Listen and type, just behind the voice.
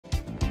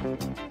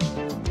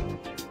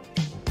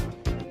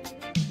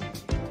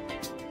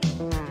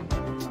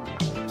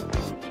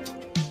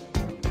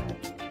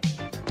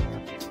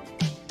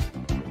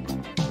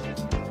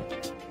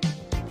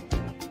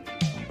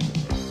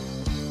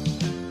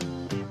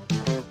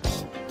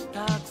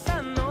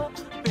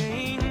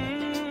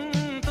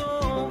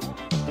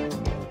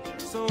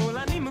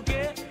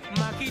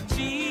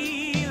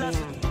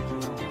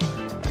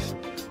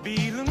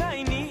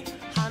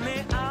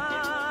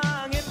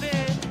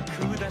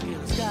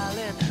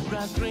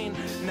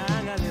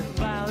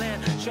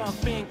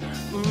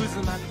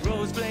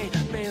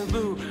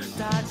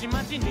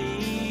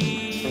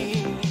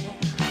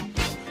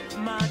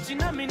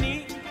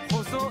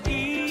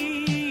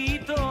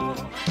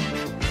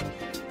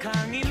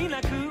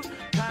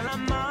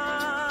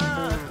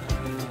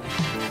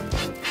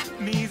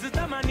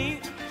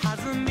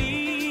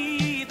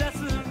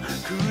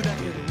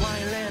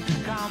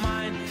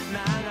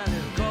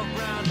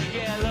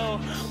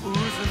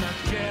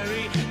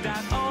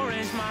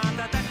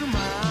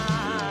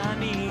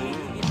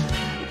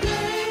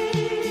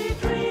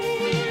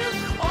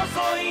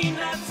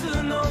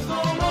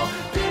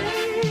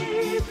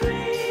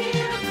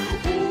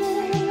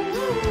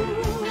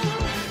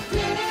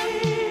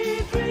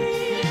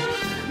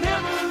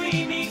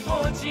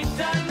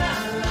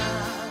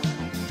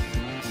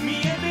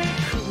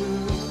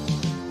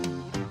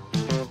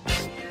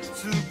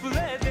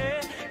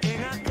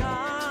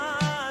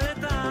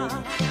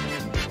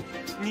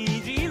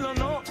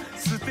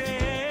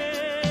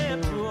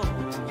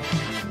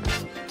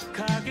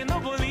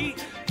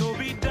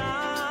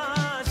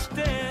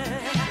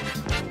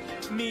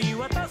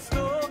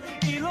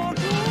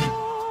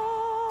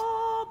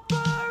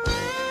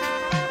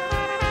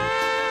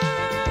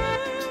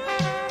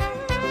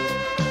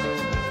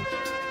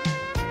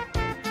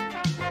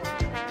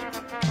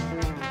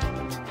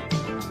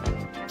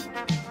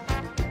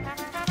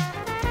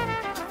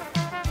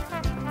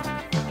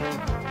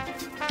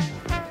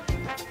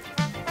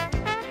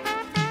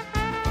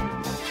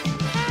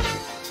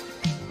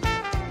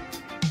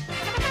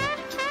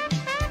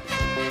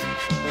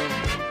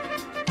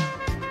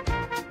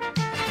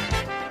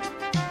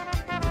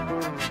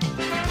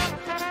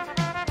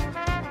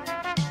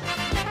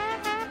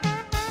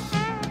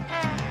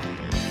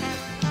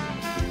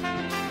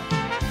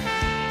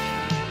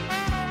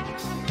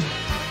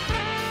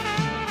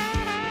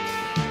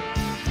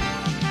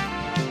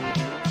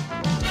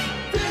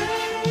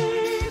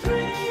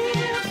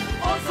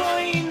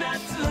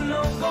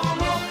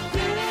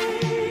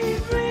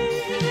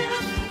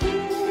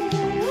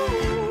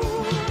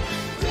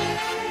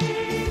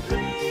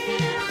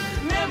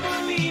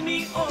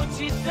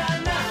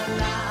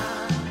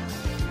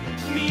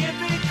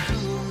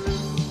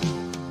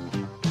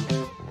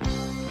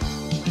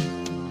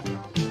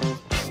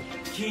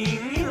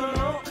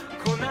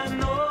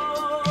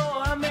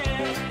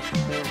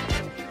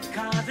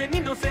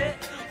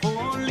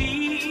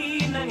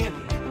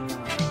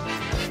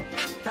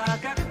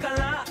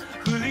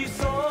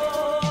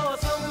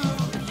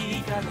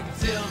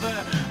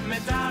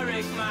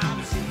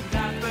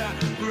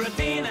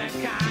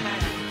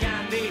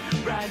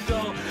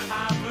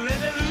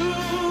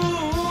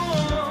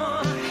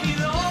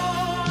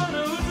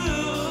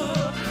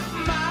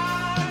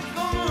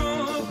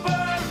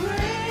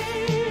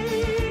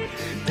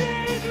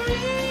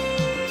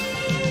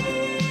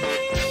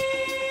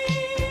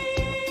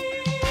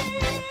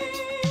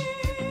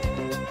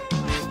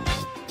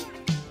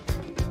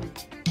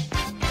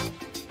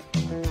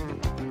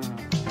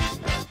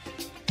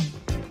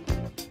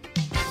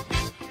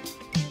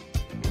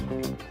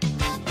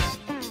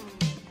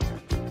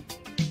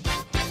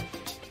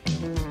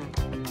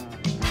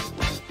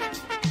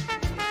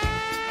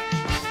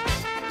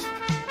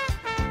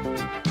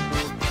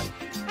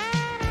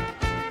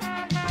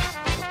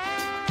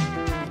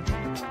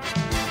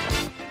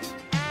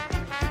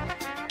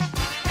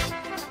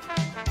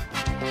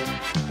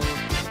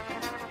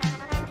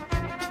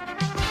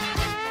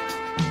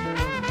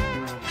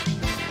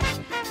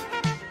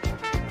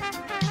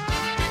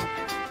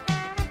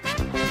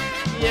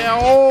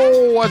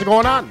Yo, what's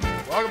going on?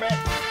 Welcome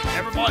back,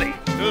 everybody,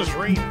 to the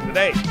stream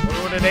today.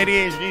 We're doing an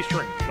ADHD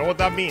stream. You know what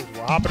that means?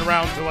 We're hopping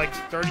around to like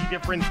 30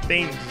 different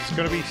things. It's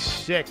going to be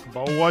sick.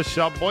 But what's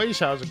up, boys?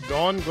 How's it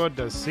going? Good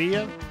to see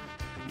you.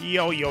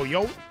 Yo, yo,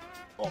 yo.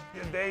 Hope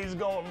your day's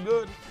going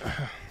good.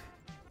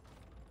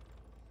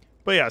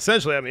 But yeah,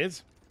 essentially, that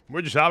means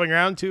we're just hopping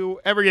around to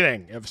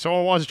everything. If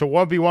someone wants to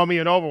 1v1 me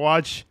in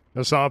Overwatch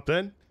or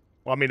something,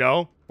 let me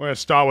know. We're going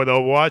to start with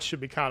Overwatch. Should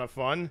be kind of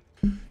fun.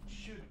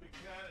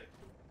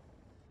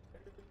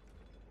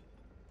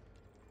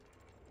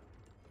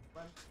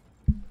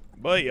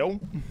 But yo,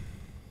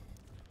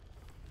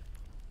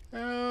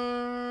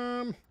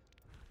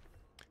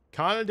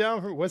 kind of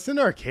down for what's in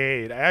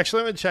arcade. I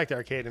actually haven't checked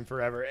arcade in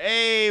forever.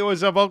 Hey,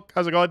 what's up, Hulk?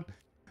 How's it going?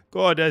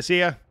 Good to see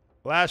ya.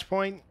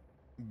 Flashpoint,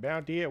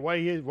 Bounty.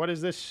 What is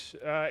this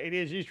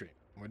ADHD stream?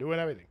 We're doing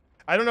everything.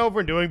 I don't know if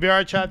we're doing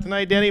VR chat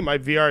tonight, Danny. My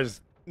VR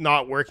is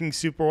not working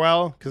super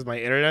well because my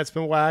internet's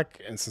been whack,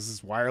 and since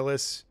it's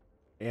wireless,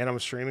 and I'm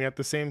streaming at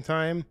the same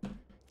time.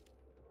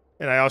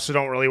 And I also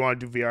don't really want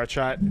to do VR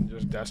chat in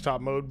just desktop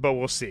mode, but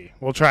we'll see.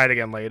 We'll try it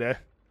again later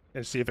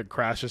and see if it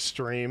crashes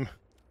stream.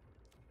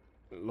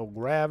 Low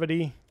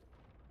gravity.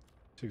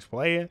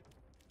 6-player.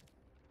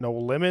 No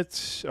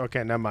limits.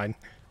 Okay, never mind.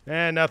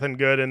 Nothing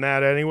good in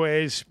that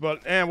anyways,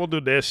 but we'll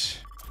do this.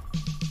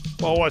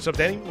 Well, what's up,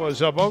 Danny?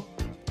 What's up, Oak?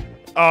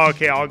 Oh,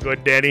 okay, all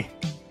good, Danny.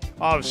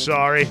 I'm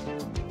sorry.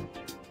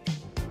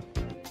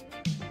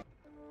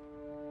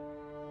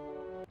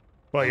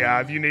 But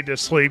yeah, if you need to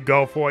sleep,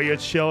 go for you.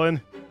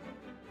 Chilling.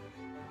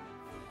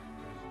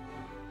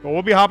 Well,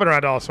 we'll be hopping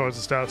around all sorts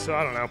of stuff, so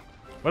I don't know.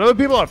 What other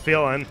people are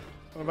feeling?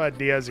 What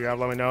ideas you have?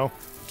 Let me know.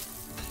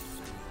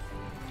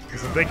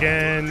 Because I'm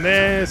thinking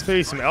this,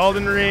 maybe some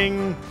Elden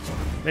Ring,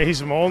 maybe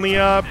some Only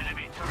Up.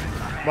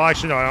 Well,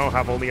 actually, no, I don't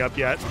have Only Up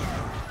yet.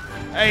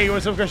 Hey,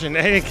 what's up, Christian?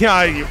 Hey,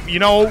 you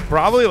know,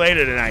 probably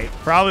later tonight.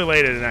 Probably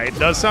later tonight. It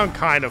does sound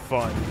kind of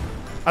fun.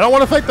 I don't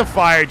want to fight the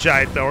fire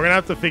giant, though. We're going to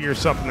have to figure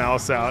something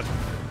else out.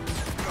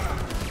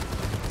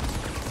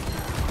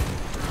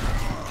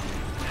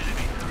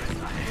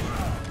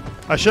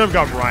 I should have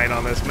got Ryan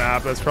on this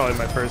map. That's probably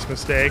my first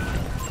mistake.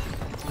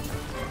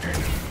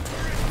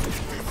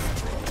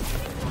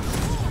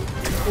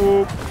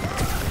 Oop.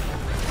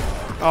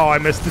 Oh, I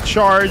missed the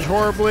charge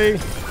horribly.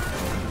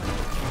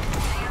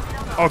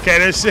 Okay,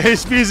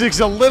 this music's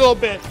a little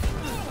bit...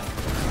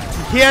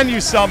 You can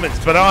use summons,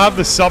 but I don't have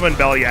the summon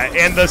bell yet.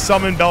 And the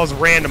summon bell's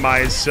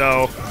randomized,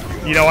 so...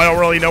 You know, I don't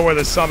really know where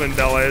the summon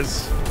bell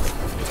is.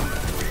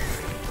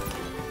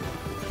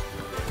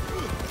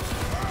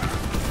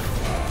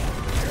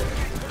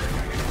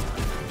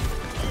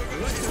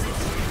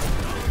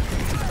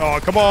 Oh,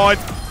 come on.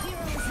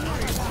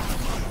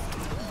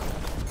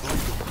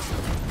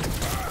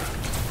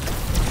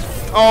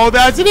 Oh,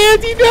 that's an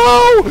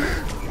anti-no!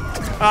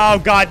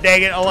 Oh, god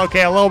dang it. Oh,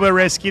 okay, a little bit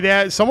risky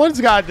there. Someone's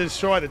got to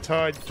destroy the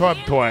toy.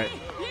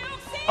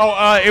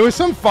 Oh, it was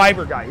some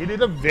fiber guy. He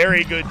did a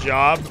very good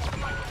job.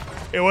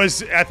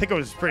 I think it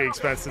was pretty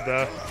expensive,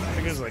 though. I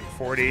think it was like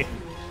 40.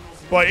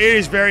 But it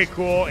is very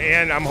cool,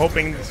 and I'm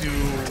hoping to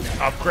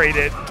upgrade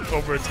it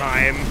over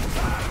time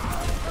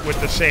with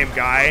the same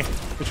guy,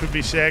 which would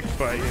be sick,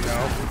 but, you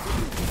know.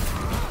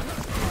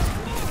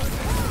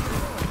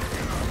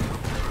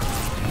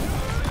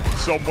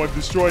 Someone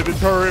destroy the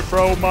turret,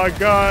 bro. My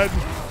god.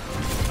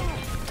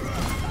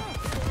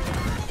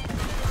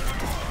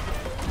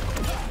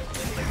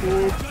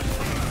 Oop.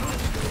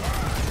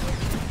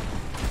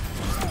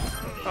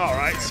 All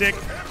right, sick.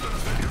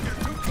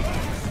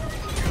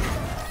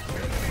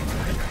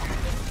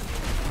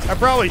 I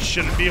probably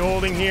shouldn't be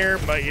holding here,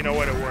 but you know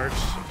what? It works.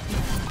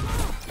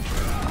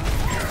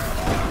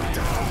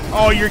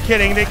 Oh, you're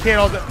kidding. They can't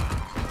hold it.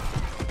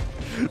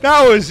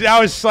 That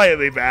was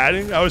slightly bad.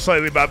 That was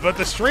slightly bad, but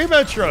the stream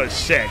intro is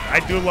sick.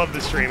 I do love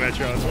the stream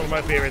intro. It's one of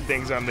my favorite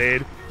things I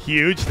made.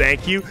 Huge,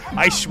 thank you.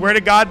 I swear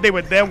to God, they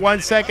were there 1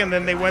 second,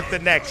 then they went the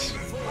next.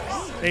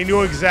 They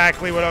knew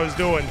exactly what I was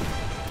doing.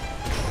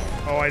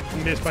 Oh, I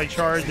missed my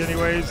charge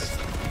anyways.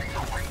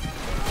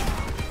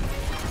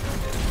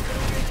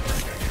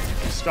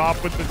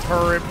 Stop with the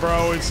turret,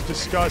 bro. It's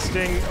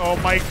disgusting. Oh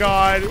my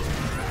god.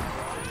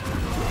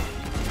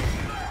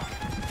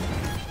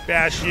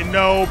 Bash, you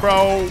know,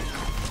 bro.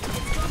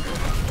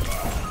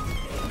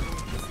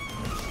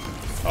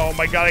 Oh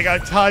my god, I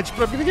got touched,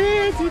 but I'm gonna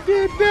get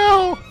anti-dude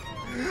now.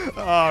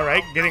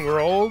 Alright, getting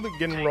rolled.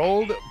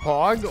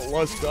 Pog,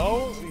 let's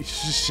go.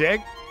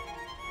 Sick.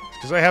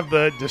 Because I have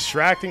the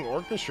distracting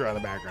orchestra in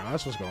the background.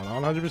 That's what's going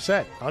on,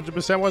 100%.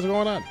 100% what's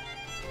going on.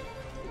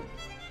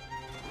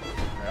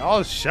 Right, all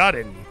of a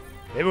sudden,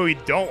 maybe we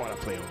don't want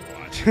to play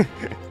Overwatch.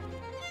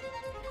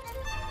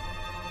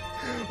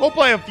 We'll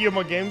play a few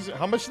more games.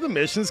 How much do the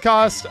missions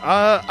cost?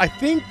 I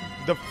think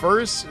the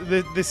first,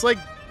 this like,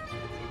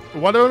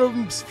 one of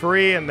them's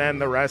free and then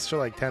the rest are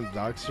like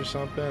 $10 or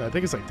something. I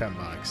think it's like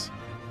 $10.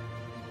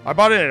 I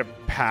bought it in a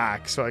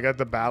pack, so I got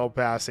the battle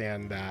pass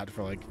and that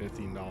for like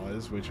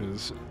 $15, which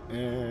was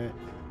a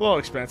little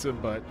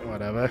expensive, but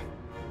whatever.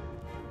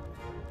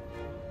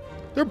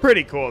 They're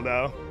pretty cool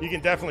though. You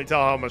can definitely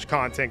tell how much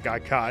content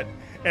got cut.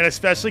 And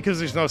especially because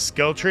there's no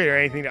skill tree or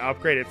anything to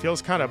upgrade, it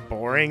feels kind of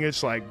boring.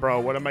 It's like,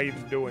 bro, what am I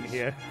even doing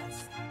here?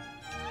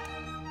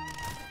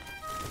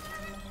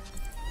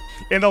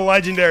 And the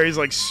legendary is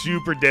like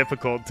super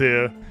difficult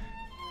too.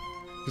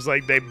 It's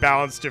like they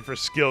balanced it for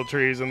skill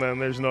trees and then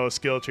there's no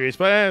skill trees,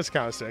 but it's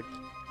kind of sick.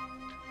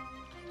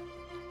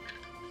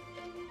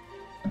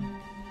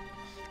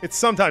 It's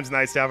sometimes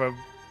nice to have a...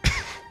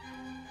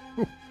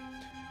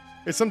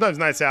 It's sometimes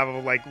nice to have a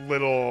like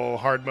little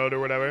hard mode or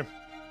whatever.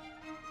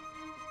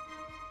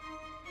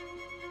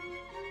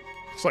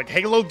 It's like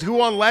Halo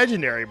 2 on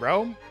Legendary,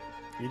 bro.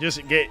 You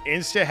just get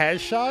insta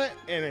headshot,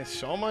 and it's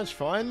so much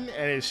fun,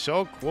 and it's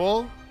so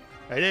cool.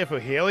 I did it for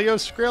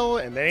Helios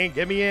Skrill, and they ain't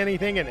give me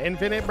anything in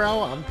Infinite,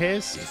 bro. I'm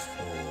pissed.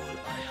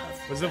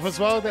 Was it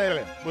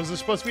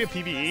supposed to be a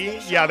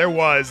PvE? Yeah, there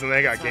was, and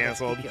they got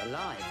canceled.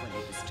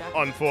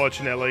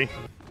 Unfortunately.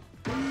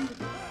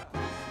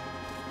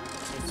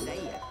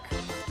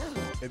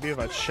 Maybe if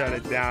I shut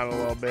it down a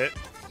little bit.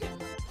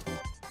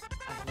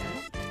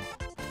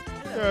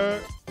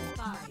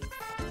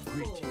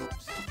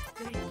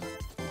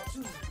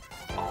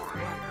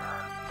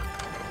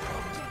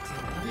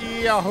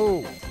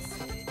 Yahoo!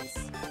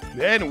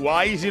 Then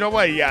wise, you know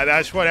what? Yeah,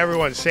 that's what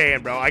everyone's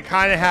saying, bro. I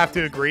kind of have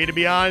to agree, to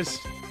be honest.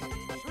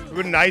 It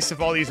would be nice if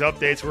all these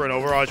updates were in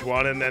Overwatch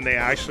 1 and then they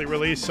actually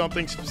released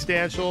something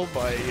substantial,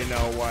 but you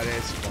know what?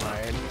 It's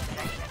fine.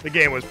 The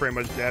game was pretty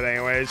much dead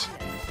anyways.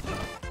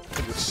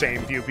 The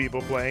same few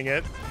people playing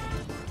it.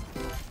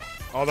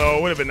 Although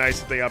it would have been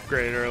nice if they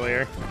upgraded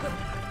earlier.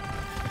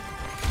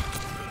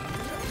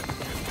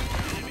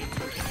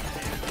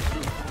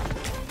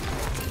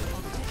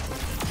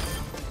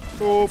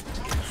 Oop.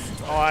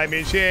 Oh, I'm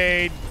in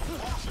shade.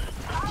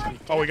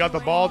 Oh, we got the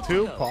ball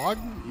too? Pog?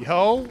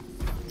 Yo.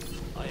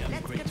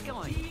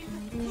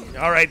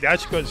 Alright,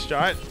 that's a good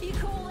start.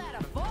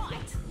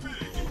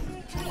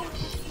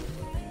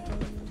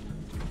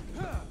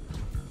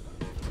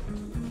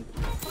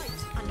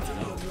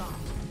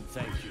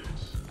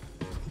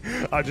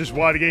 I just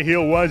want to get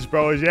healed once,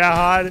 bro. Is that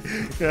hard?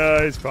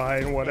 It's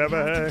fine,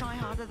 whatever.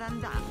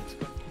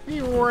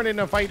 You weren't in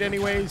a fight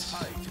anyways.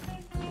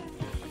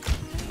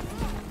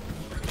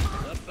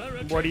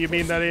 What do you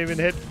mean that even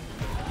hit?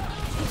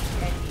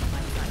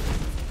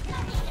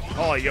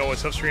 Oh, yo,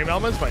 what's up, Stream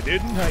Elements? My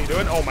dude, how you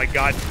doing? Oh my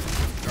god.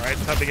 Alright,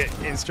 time to get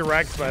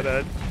insta-wrecked by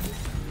the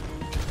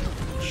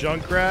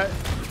Junkrat.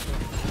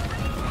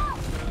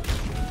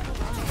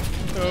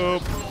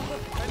 Nope.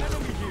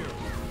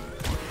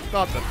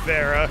 Not the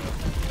Thera.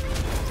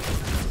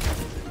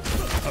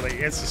 Oh, they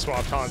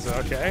insta-swapped Hanzo.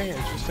 Okay,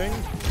 interesting.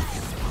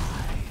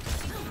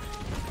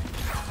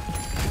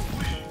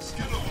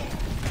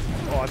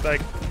 Oh, I thought I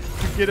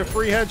could get a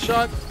free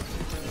headshot.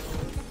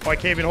 Oh, I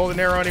can't even hold an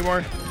arrow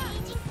anymore.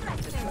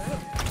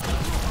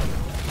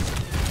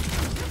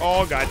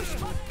 Oh, God.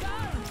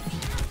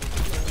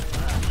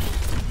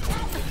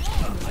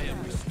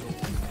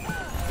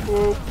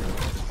 Oop.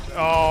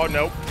 Oh,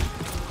 nope.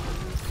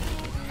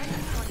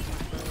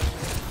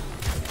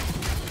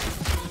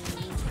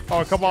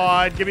 Oh, come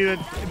on. Give me the...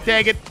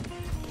 Dang it.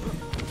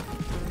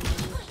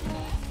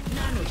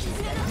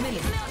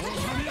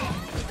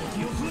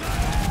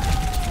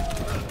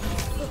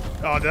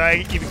 Oh, did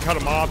I even cut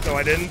him off? No,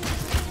 I didn't.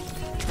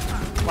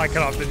 Might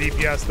cut off the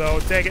DPS, though.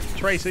 Dang it.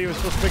 Tracy was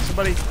supposed to pick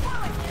somebody.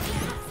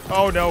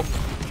 Oh, no.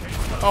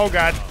 Oh,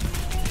 God.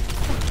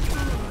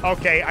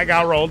 Okay, I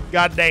got rolled.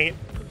 God dang it.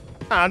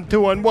 I'm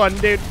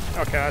 2-1, dude.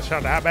 Okay, that's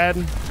not that bad.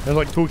 There's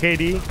like 2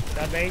 KD.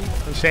 That dang.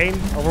 Insane.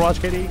 Overwatch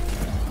KD.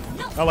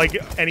 Not like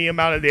any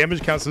amount of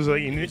damage counts as an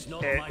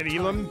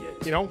elim,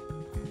 you know?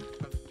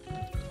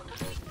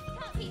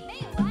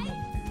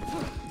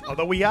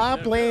 Although we are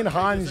playing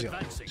Hanzo.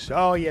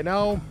 So, you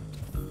know,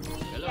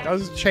 it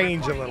does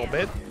change a little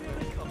bit.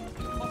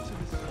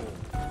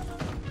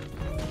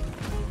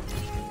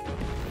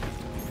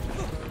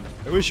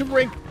 We should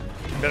rank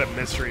a bit of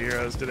mystery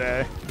heroes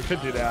today. We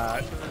could do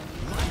that.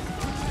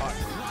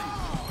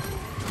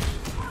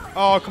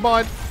 Oh, come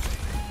on.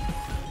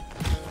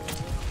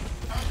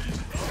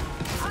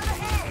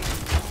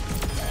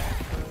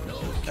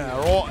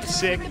 Roll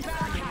sick.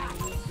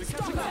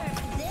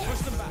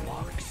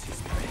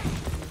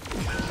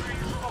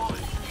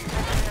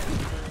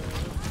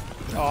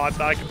 Oh, I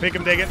thought I could pick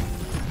him, dig it.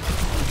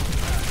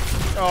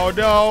 Oh,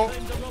 no.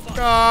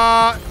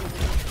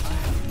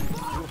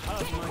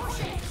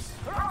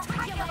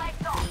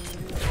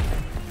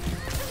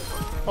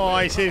 Oh,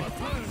 I see.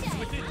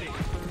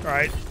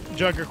 Alright,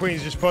 Junker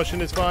Queen's just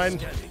pushing, it's fine.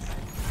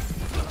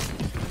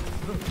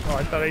 Oh,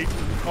 I thought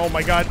oh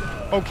my god.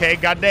 Okay,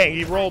 god dang,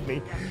 he rolled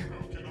me.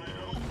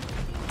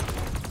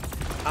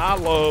 I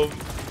love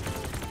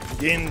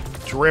getting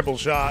dribble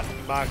shot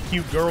by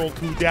Cute Girl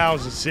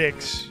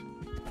 2006.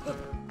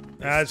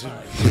 That's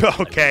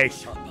okay.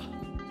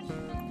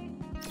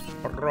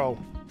 Bro,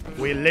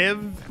 we live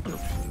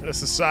in a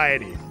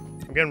society.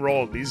 I'm getting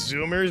rolled. These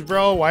Zoomers,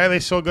 bro, why are they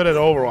so good at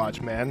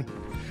Overwatch, man?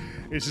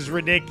 This is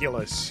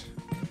ridiculous.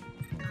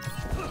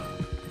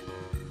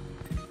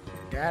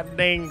 God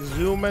dang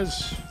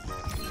Zoomers.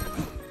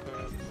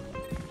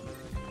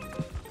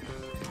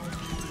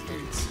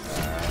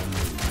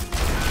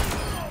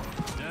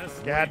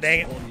 God dang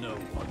it.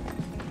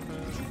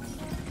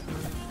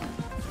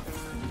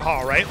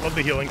 Alright, love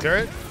the healing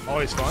turret.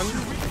 Always fun.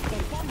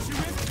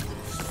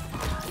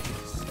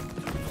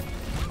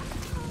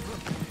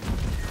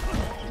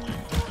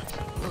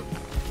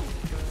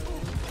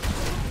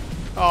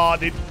 Oh,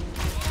 dude.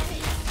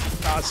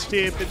 Ah,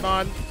 stupid,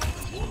 man.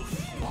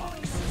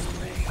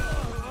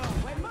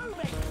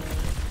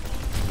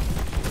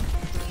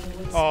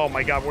 Oh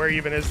my god, where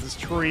even is this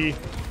tree?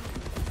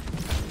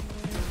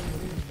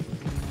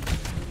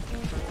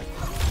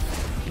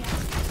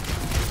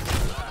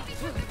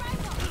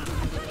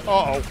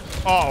 Uh-oh.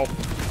 Uh-oh.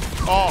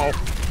 Uh-oh.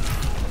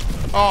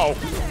 Uh-oh.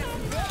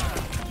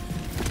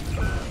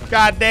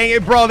 God dang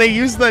it, bro. They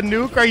used the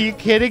nuke. Are you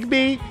kidding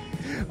me?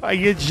 Are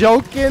you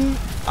joking?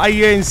 Are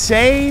you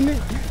insane?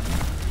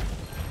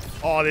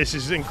 Oh, this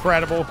is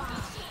incredible.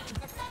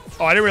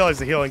 Oh, I didn't realize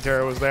the healing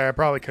turret was there. I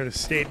probably could have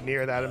stayed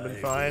near that and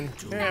been fine.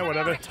 Yeah,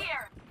 whatever.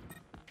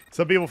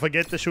 Some people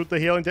forget to shoot the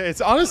healing.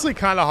 It's honestly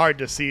kind of hard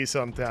to see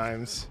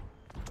sometimes.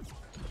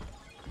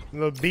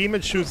 The beam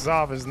it shoots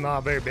off is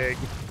not very big.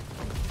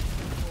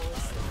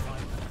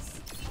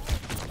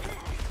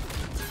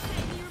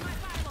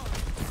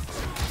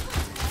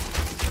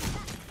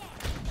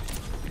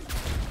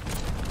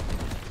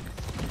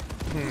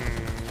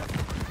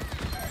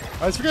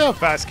 I always forget how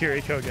fast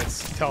Kiriko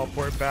gets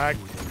teleported back.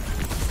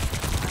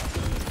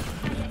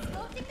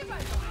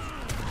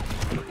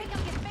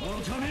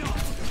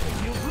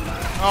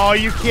 Oh,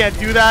 you can't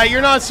do that.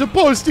 You're not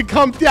supposed to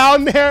come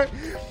down there.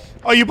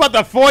 Oh, you bought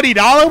the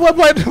 $40 one?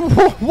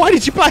 What? Why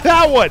did you buy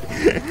that one?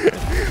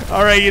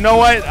 All right, you know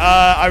what?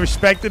 I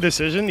respect the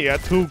decision. You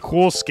got 2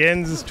 cool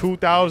skins,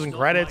 2,000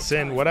 credits,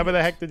 and whatever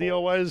the heck the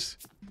deal was.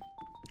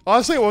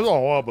 Honestly, it wasn't a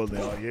horrible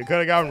deal. You could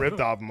have gotten ripped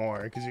off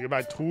more because you could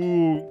buy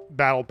 2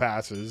 battle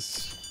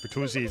passes for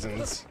 2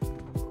 seasons.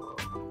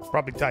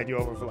 Probably tied you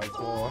over for like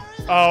 4.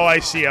 Oh, I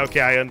see.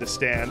 Okay, I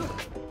understand.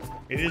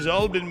 It has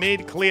all been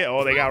made clear.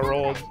 Oh, they got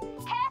rolled.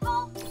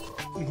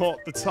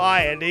 Not the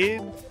tire,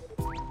 dude.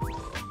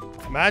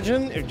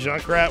 Imagine if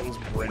Junkrat was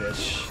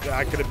British.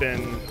 That could have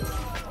been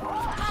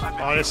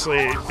honestly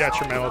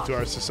detrimental to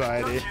our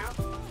society.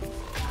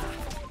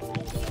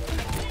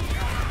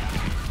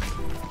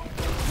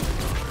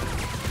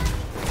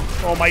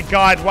 Oh my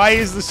god, why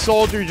is the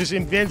soldier just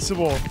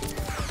invincible?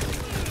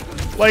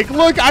 Like,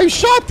 look, I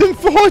shot them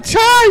 4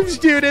 times,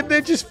 dude, and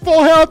they're just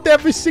full health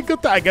every single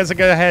time. I guess I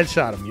gotta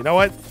headshot him. You know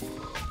what?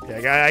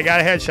 Yeah, I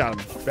gotta headshot him.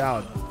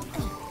 Valid.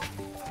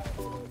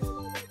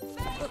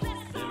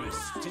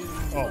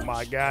 Oh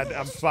my god,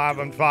 I'm 5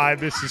 on 5.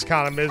 This is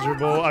kind of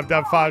miserable. I've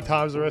done 5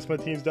 times, the rest of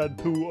my team's done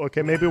 2.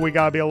 Okay, maybe we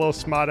gotta be a little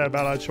smarter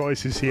about our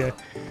choices here.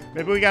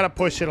 Maybe we gotta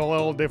push it a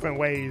little different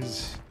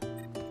ways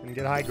and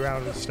get high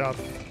ground and stuff.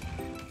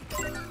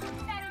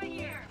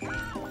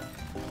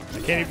 I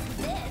can't even...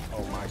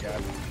 Oh my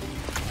god.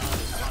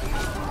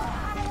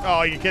 Oh,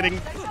 are you kidding?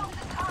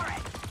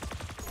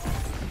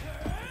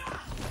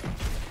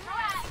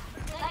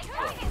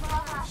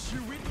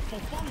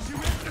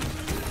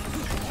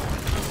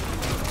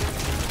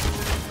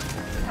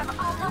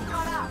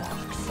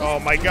 Oh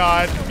my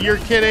god, you're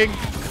kidding.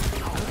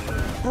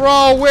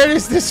 Bro, where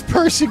does this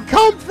person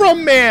come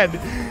from, man?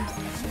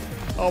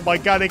 Oh my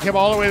god, they came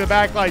all the way to the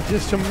back line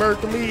just to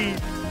murk me.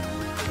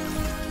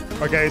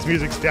 Okay, his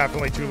music's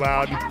definitely too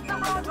loud.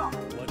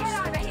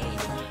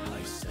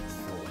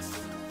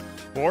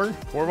 4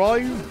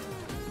 volume?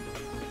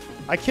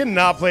 I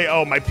cannot play.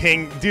 Oh, my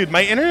ping. Dude,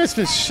 my internet's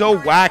been so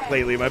whack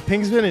lately. My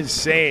ping's been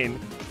insane.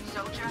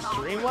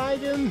 Stream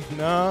lagging?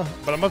 No,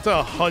 but I'm up to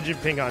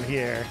 100 ping on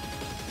here.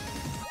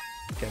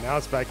 Okay, now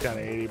it's back down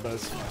to 80, but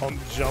it's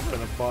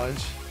jumping a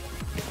bunch.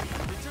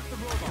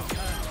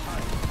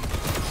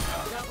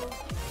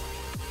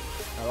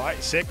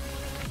 Alright, sick.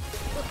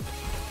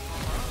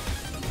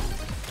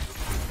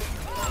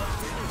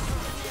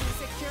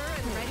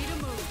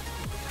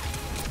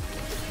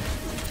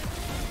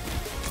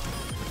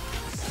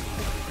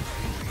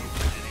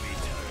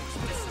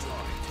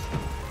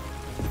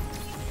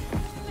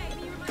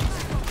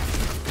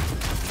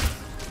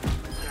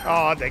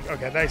 Oh,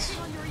 okay, nice.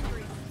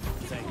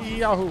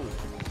 Yahoo!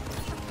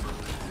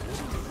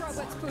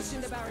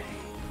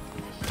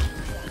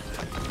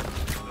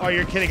 Oh,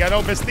 you're kidding! I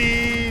don't miss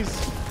these.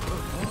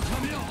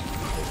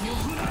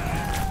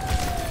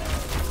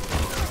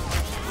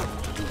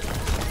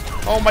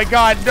 Oh my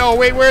God! No,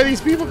 wait, where are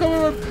these people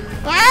coming from?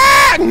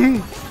 Ah!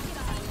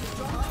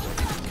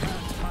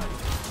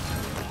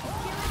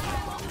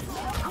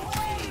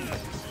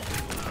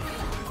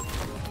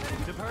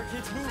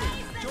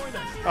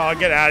 Oh,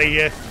 get out of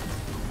here.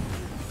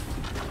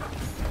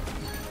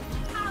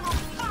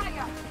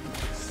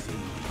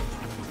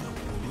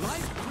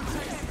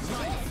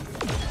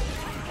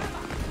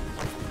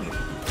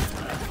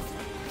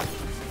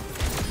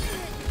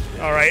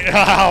 All right.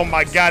 Oh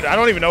my God. I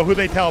don't even know who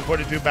they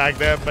teleported to back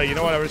there, but you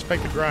know what? I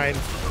respect the grind.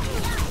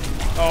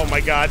 Oh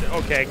my God.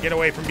 Okay, get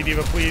away from me,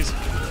 Diva, please.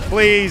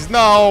 Please,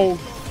 no.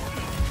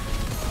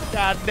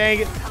 God dang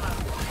it.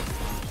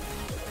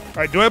 All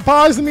right, do I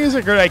pause the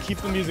music or do I keep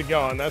the music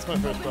going? That's my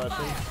first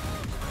question.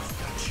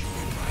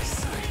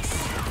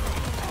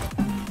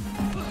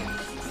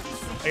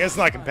 I guess it's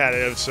not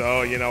competitive,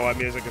 so you know what?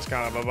 Music is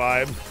kind of a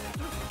vibe.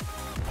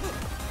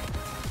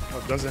 Well,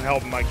 it doesn't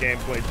help my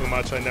gameplay too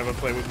much. I never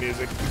play with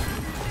music.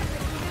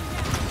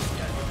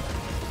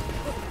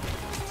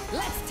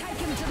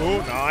 Ooh,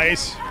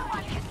 nice.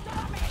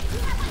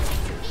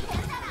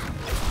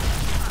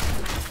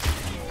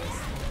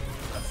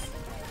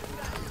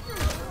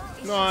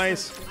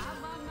 Nice.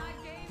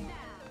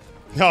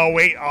 No,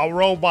 wait, a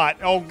robot.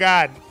 Oh,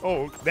 God.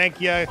 Oh, thank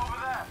you. Over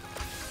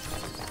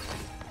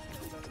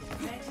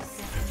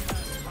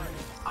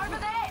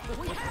there!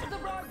 We have the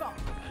robot!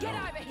 Get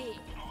over here!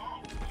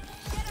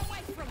 Get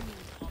away from me!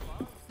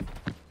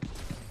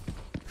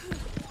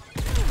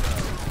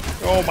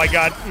 Oh, my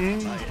God.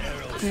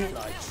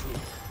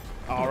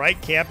 All right,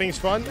 camping's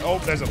fun. Oh,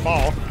 there's a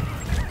ball.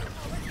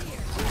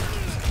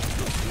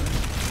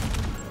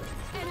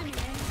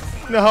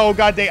 No,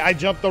 God dang, I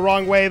jumped the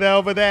wrong way though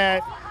over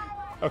there.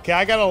 Okay,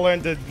 I gotta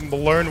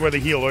learn where the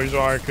healers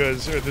are, or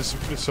the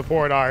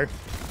support are.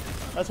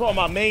 That's one of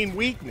my main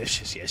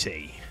weaknesses, you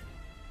see.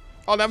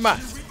 Oh, never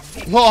mind.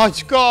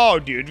 Let's go,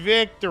 dude.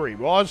 Victory.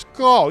 Let's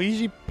go.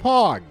 Easy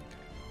pog.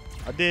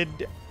 I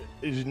did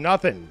is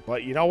nothing,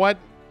 but you know what?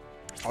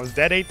 I was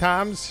dead 8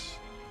 times.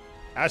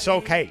 That's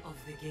okay.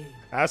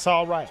 That's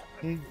all right.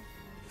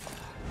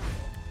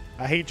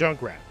 I hate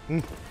Junkrat.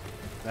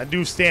 I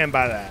do stand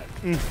by that.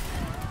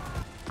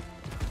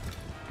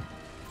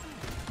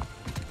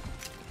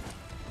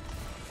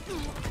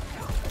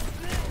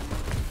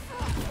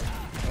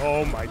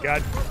 Oh my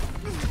god.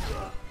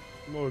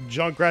 Little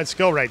Junkrat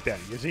skill right there.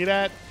 You see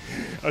that?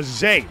 A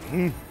Zay.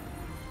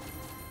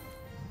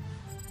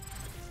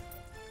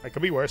 That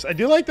could be worse. I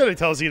do like that it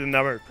tells you the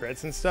number of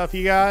crits and stuff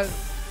you got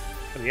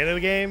at the end of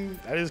the game.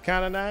 That is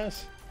kind of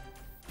nice.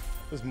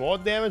 There's more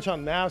damage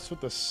on maps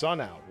with the sun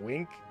out.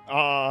 Wink.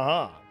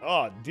 Uh-huh.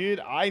 Oh, dude,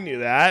 I knew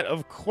that.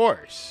 Of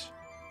course.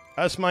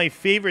 That's my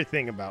favorite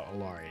thing about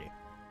Alari.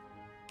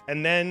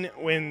 And then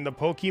when the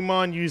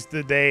Pokemon use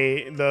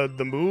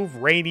the move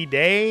Rainy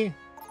Day,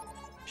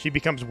 she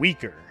becomes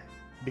weaker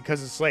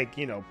because it's like,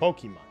 you know,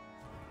 Pokemon.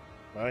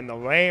 When the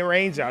rain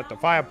rains out, the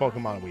fire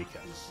Pokemon are weaker.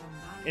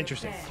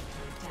 Interesting.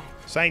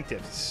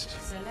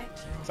 Scientists.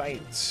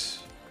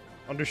 Science.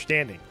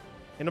 Understanding.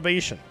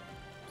 Innovation.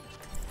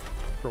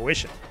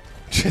 Fruition.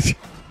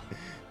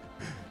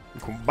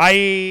 By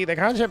the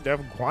concept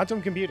of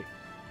quantum computing.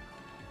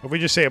 If we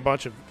just say a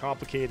bunch of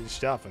complicated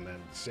stuff and then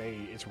say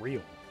it's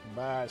real.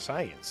 By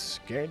science.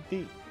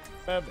 Guaranteed.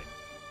 Perfect.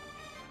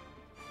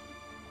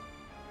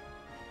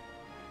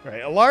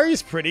 Right,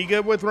 Alari's pretty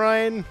good with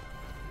Ryan.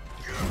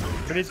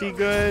 Pretty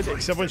good,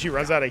 except when she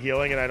runs out of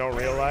healing and I don't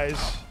realize.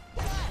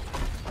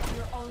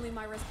 You're only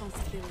my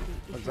responsibility.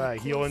 What's that?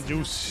 Heal and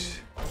juice.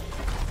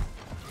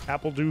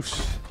 Apple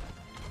juice.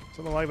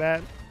 Something like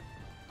that.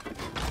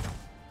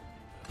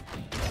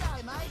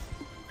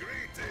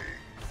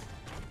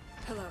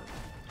 Hello.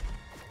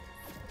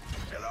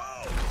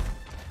 Hello.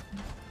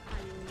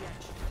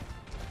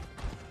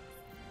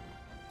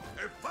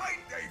 A fine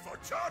day for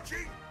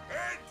charging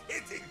and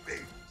hitting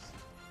things.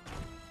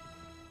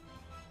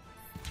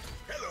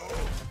 Hello.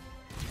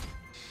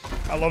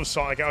 I love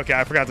Sonic. Okay,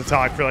 I forgot to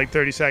talk for like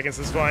 30 seconds.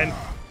 It's fine.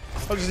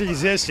 I was just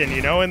existing,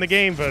 you know, in the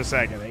game for a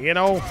second. You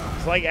know,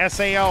 it's like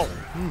SAO.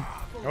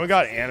 We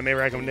got anime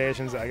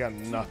recommendations. I got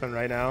nothing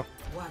right now.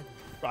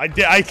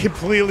 I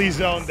completely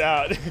zoned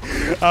out.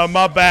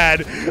 My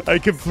bad. I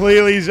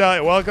completely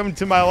zoned. Welcome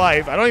to my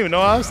life. I don't even know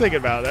what I was thinking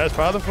about. That's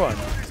part of the fun.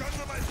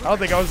 I don't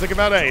think I was thinking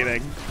about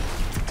anything.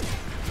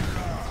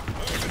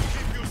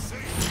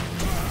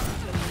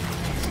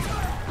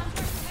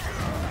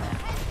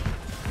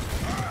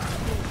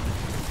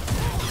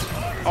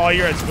 Oh,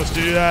 you're not supposed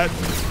to do that.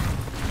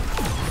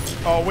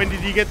 Oh, when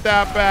did you get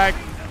that back?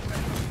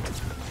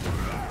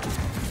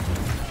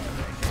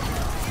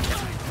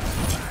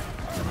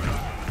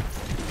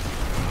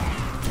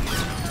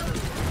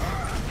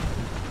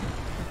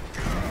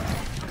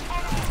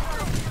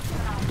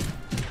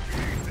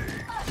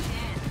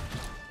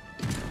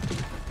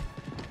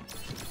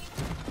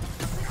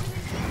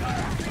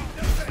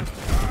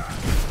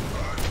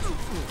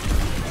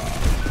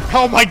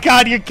 Oh my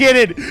god, you're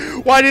kidding!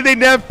 Why did they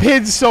nerf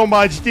pins so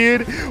much,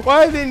 dude?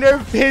 Why did they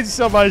nerf pins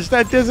so much?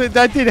 That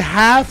did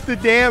half the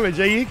damage.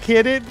 Are you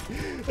kidding?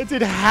 That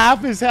did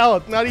half his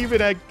health. Not even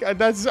a,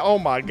 that's, oh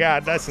my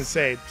god, that's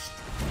insane.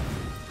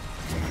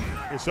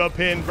 What's up,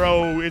 pin,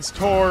 bro? It's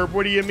Torb.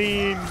 What do you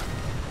mean?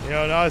 You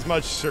know, not as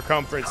much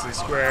circumference in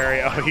square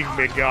area. Oh,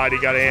 big god, he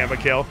got a hammer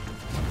kill.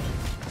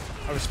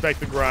 I respect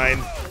the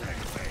grind.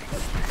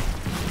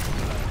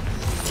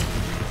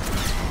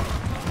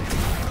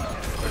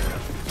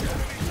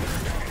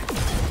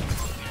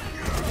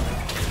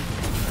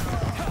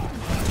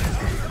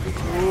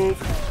 Oop.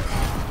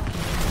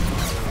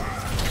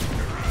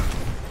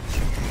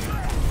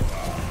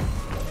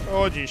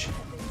 Oh, geez.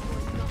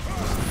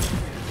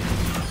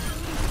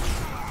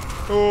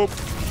 Oop.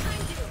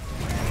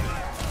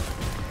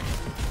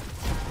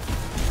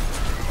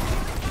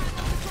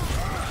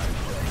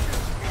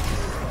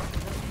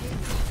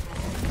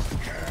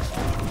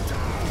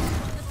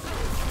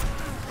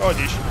 Oh,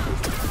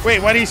 geez.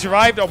 Wait, what? He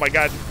survived? Oh, my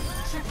God.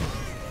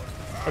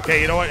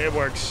 Okay, you know what? It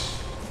works.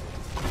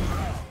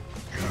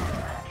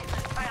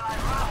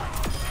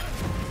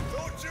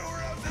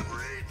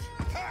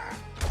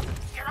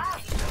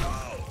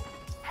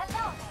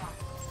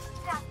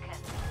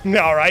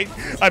 All right,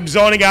 I'm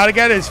zoning out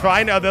again. It's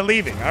fine. Oh, they're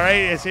leaving. All right,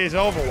 it's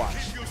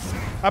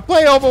Overwatch. I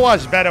play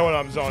Overwatch better when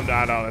I'm zoned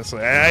out,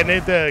 honestly. I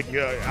need to.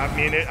 I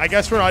mean, I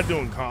guess we're not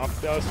doing comp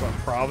though, so I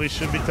probably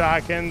should be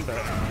talking. But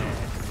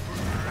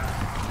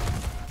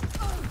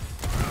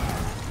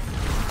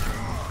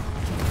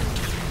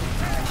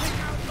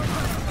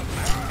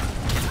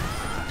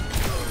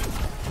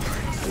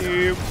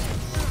yep.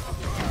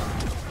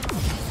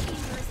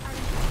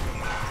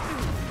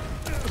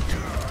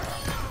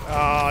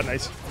 Ah,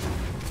 nice.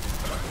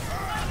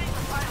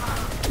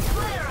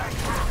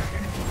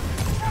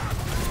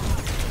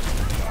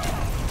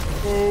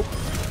 Oop.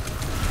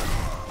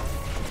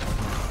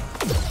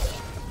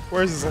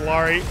 Where's this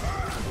Alari?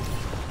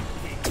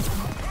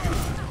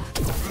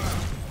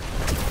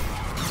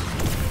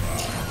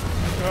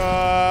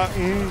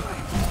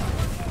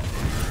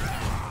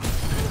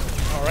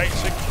 All right.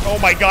 Oh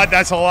my God,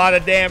 that's a lot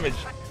of damage.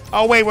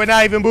 Oh wait, we're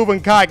not even moving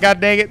cot.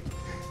 God dang it.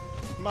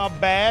 My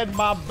bad.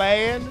 My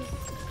bad.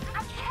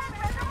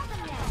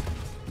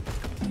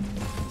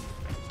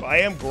 Well, I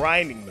am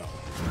grinding though.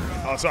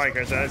 Oh, sorry,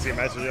 Chris. I didn't see a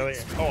message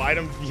earlier. Oh,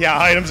 items. Yeah,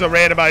 items are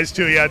randomized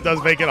too. Yeah, it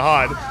does make it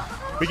hard.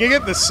 We can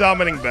get the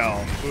summoning bell.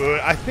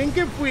 I think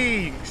if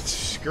we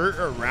skirt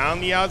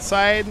around the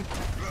outside,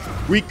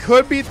 we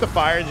could beat the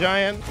fire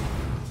giant,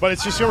 but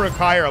it's just gonna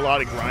require a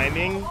lot of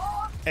grinding.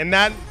 And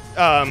that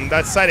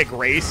that site of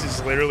grace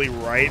is literally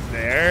right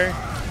there,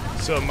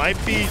 so it might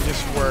be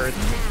just worth.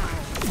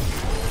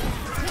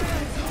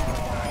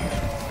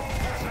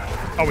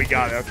 Oh, we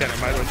got it. Okay, I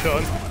might as well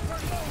chilling.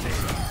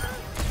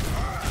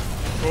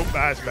 Oh,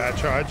 that's a bad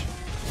charge.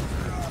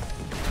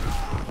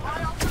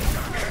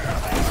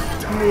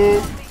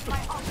 Whoa.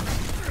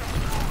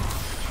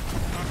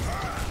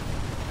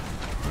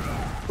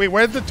 Wait,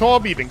 where did the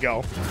tall even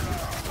go?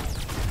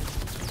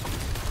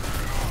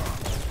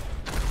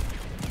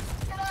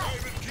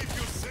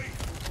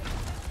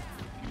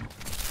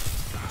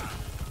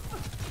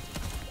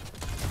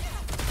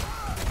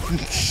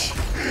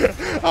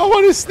 I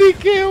want to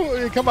sneak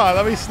in. Come on,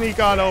 let me sneak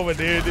on over,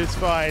 dude. It's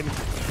fine.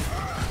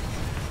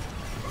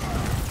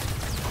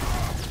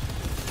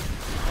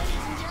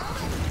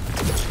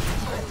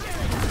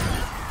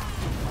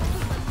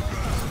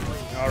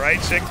 All right,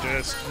 sick.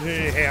 Just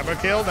hammer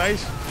kill.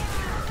 Nice.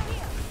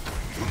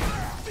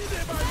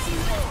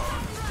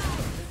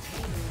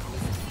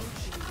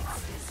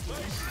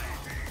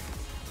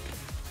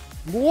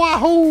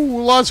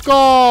 Wahoo! Let's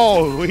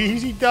go!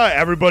 Easy done.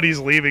 Everybody's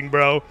leaving,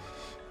 bro.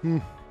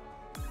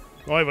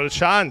 Not even a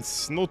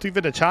chance. Not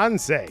even a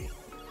chance, eh?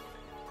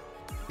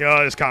 Yo,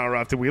 it's kind of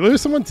rough. Did we lose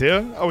someone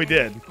too? Oh, we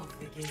did.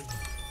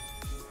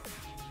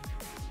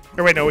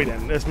 Oh, wait, no, we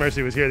didn't. This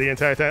Mercy was here the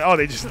entire time. Oh,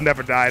 they just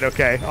never died.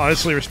 Okay.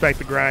 Honestly, respect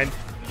the grind.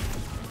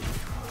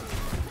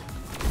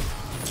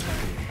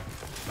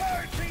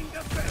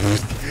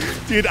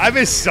 Dude, I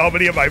missed so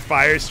many of my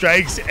fire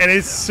strikes, and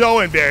it's so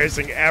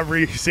embarrassing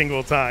every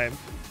single time.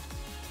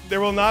 There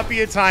will not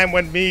be a time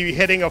when me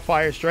hitting a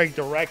fire strike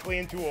directly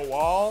into a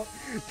wall,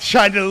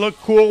 trying to look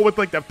cool with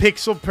like the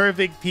pixel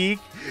perfect peak,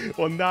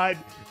 will not.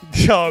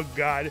 Oh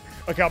God.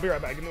 Okay, I'll be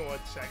right back. Give me 1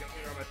 second. Let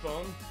me grab my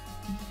phone.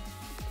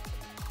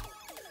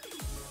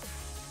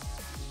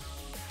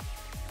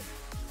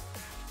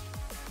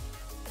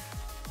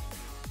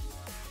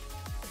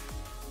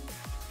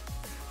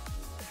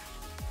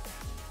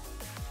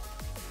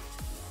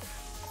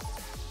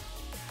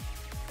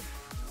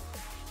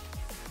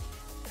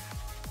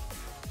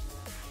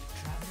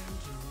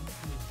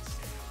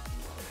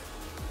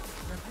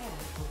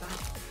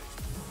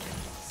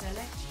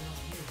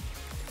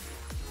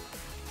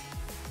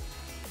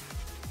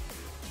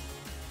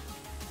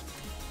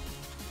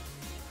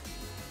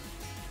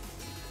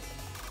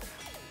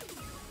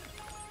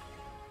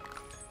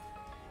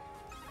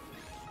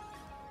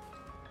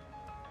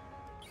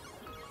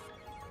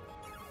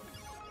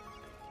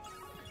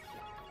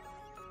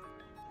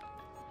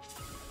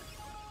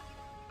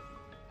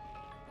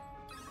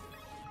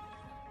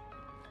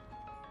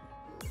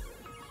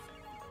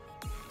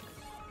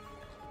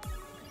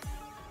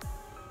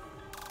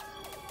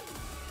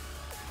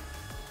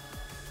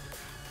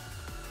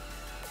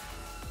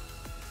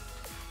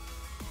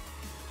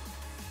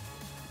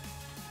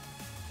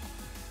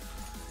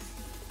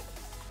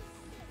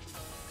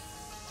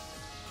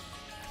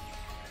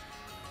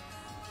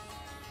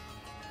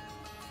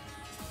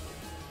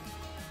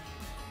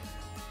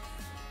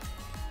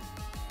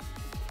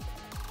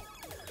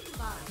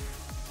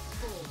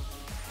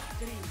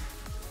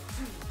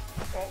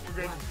 Oh,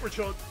 we're good. We're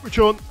chilling. We're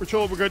chilling. We're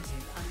chilling. We're good.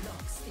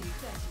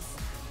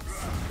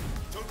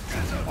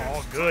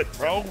 All good,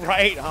 bro.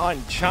 Right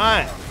on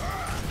time.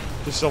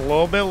 Just a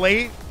little bit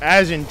late,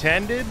 as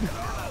intended.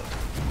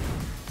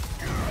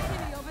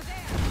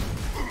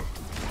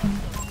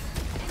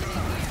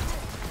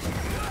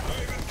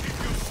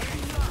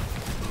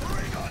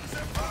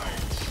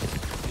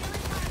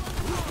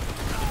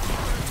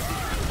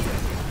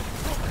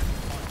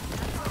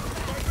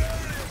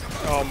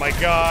 Oh my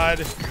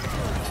God.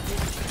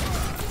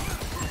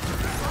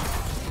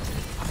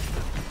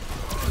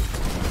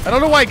 I don't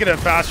know why I get a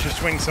faster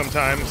swing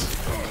sometimes.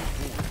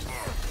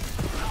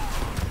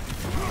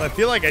 I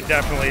feel like I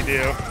definitely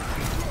do.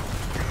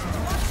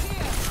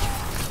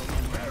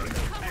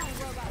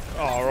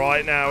 All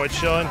right, now we're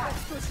chilling.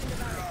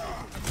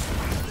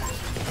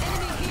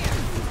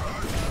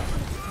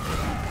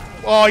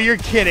 Oh, you're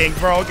kidding,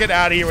 bro. Get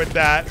out of here with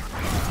that.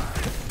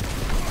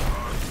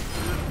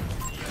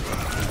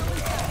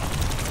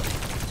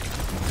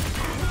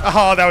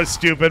 Oh, that was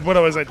stupid. What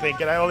was I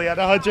thinking? I only had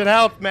 100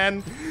 health,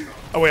 man.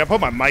 Oh, wait, I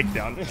put my mic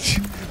down.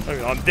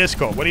 On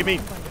Discord. What do you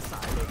mean?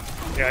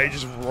 Yeah, he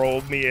just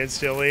rolled me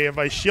instantly. If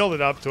I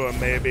shielded up to him,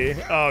 maybe.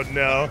 Oh,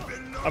 no.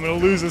 I'm going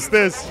to lose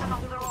this.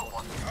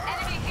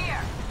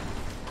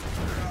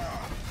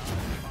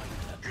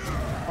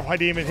 Oh, I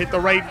didn't even hit the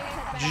right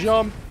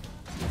jump.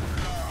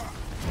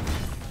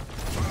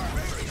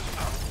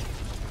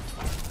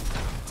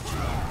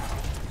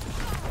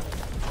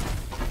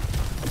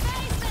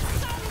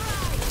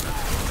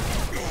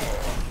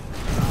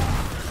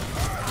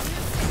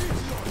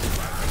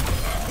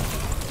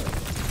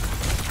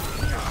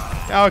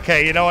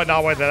 Okay, you know what?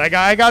 Not worth it.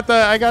 I got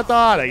the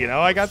auto. You know,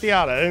 I got the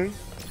auto.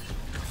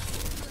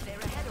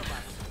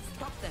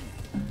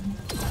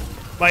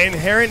 My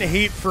inherent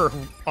hate for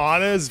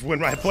Annas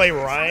when I play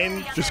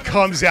Ryan just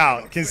comes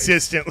out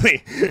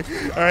consistently.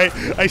 All right,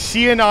 I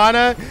see an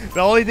Anna.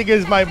 The only thing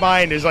is my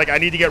mind is like I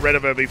need to get rid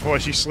of her before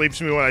she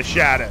sleeps me when I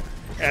shatter,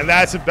 and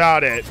that's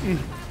about it.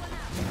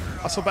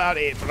 That's about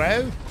it,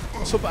 bro.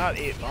 That's about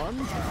it, man.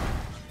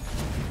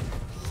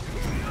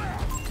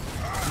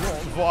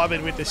 Not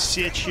vibing with the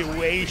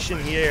situation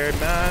here,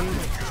 man.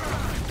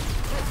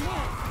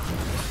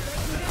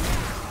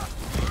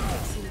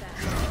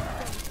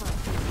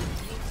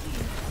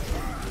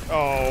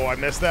 Oh, I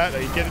missed that.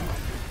 Are you kidding?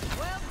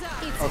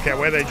 Okay,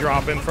 where are they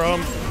dropping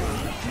from?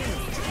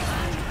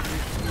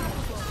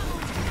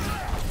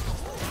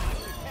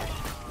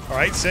 All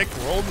right, sick.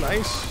 Rolled,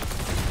 nice.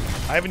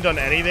 I haven't done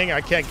anything.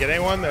 I can't get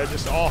anyone. They're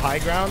just all high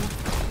ground.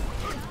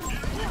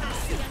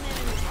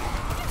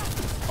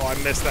 Oh, I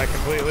missed that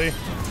completely.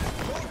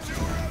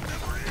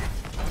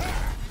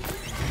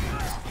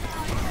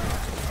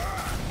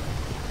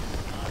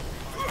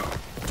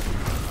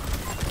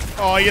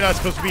 Oh, you're not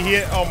supposed to be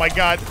here. Oh my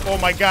god. Oh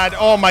my god.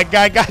 Oh my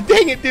god. God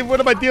dang it, dude. What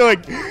am I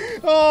doing?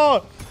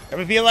 Oh.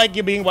 Ever feel like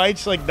you're being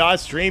watched like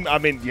not stream? I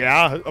mean,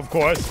 yeah, of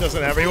course.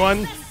 Doesn't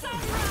everyone?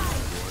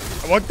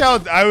 I looked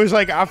out. I was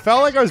like, I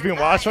felt like I was being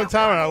watched one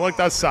time, and I looked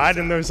outside,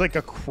 and there was like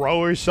a crow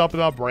or something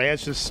on a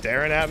branch just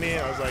staring at me.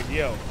 And I was like,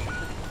 yo.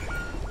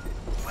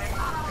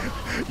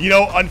 You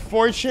know,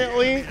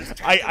 unfortunately,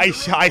 I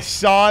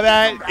saw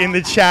that in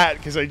the chat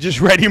because I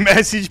just read your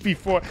message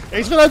before.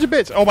 Thanks for 100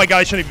 bits. Oh my god,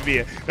 I shouldn't even be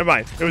here. Never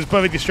mind. It was a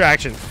perfect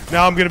distraction.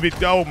 Now I'm gonna be.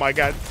 Oh my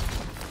god.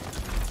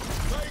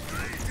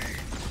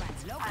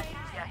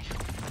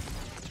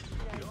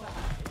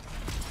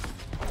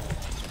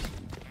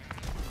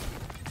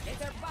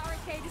 Their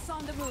barricade is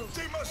on the move.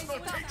 They must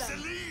not take the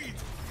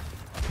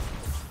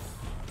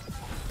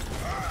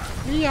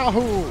lead.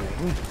 Yahoo!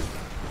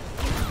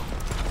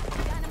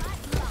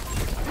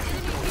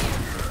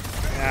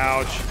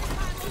 Ouch.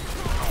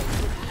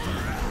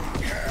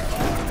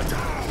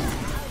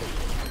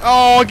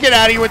 Oh, get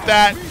out of here with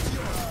that.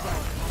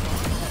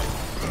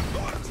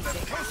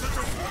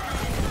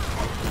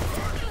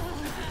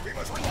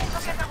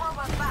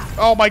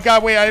 Oh my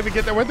god, wait, I didn't even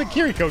get there. Where'd the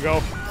Kiriko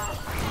go?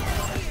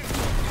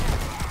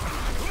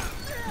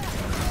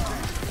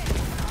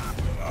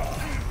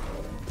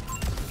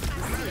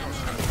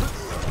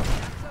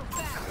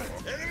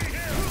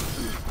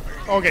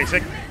 Okay,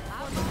 sick.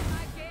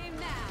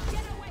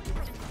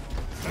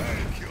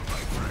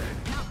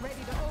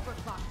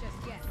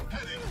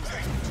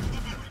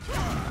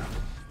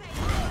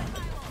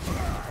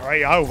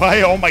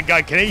 Alright, oh my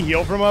god, can it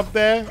heal from up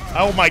there?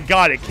 Oh my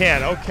god, it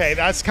can. Okay,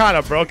 that's kind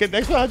of broken.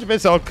 Thanks for 100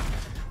 bits.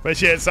 But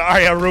shit,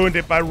 sorry, I ruined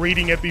it by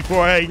reading it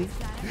before it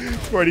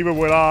even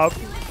went off.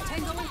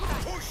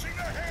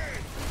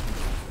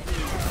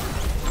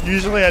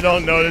 Usually I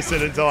don't notice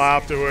it until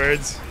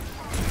afterwards.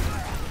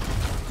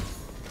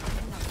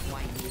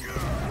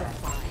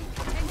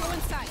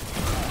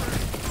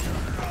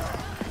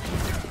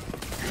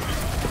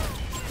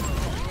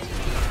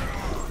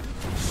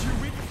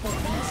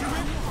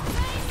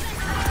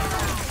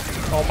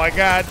 Oh my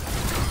god.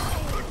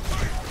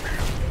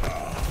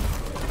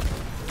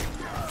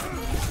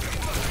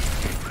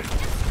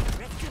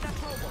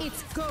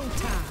 It's go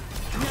time.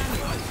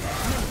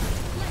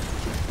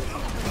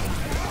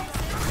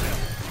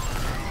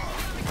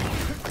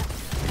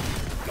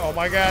 Oh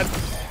my god.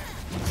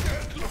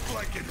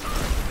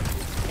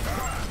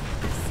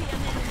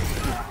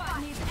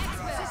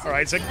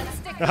 Alright, so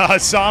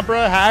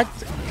Sombra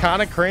hacked,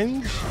 kinda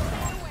cringe.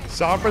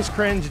 Sombra's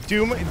cringe.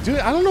 Doom.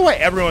 I don't know why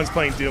everyone's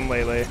playing Doom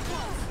lately.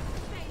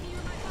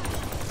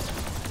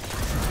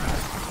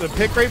 The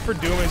pick rate for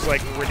Doom is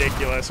like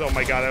ridiculous. Oh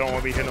my god, I don't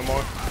want to be here no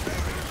more.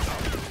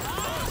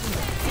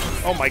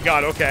 Oh my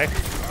god, okay.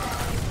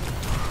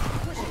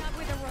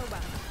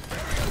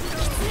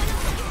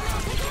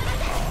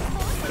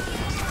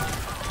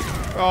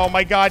 Oh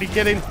my god, you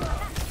kidding?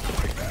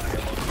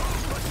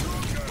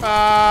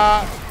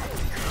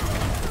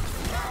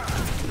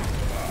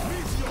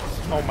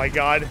 Oh my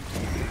god.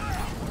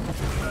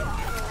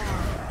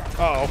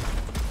 Uh-oh.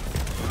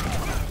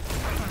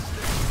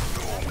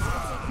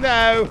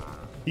 No.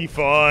 Be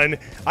fun.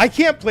 I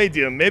can't play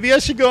Doom. Maybe I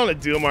should go on a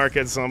Doom arc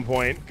at some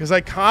point because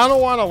I kind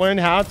of want to learn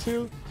how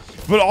to.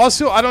 But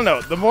also, I don't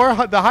know. The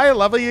higher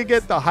level you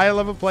get, the higher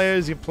level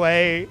players you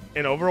play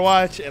in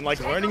Overwatch, and like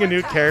learning a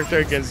new character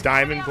against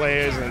Diamond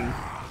players and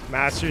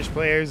Masters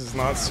players is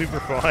not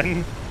super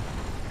fun.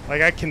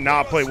 Like I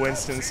cannot play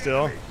Winston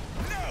still.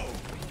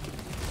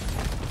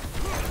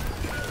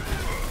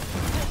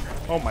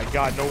 Oh my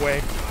god, no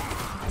way.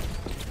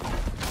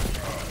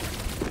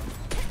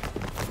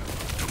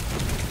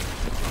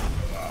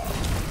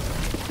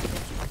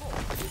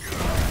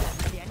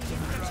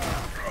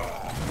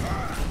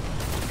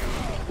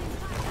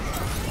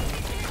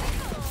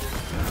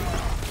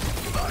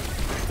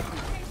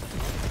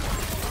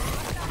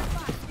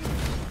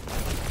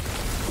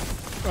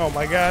 Oh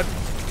my god.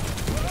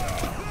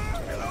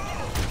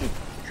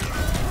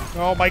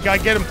 Oh my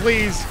god, get him,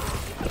 please.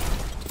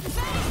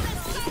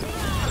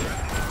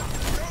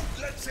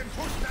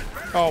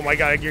 Oh my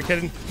god, you're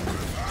kidding.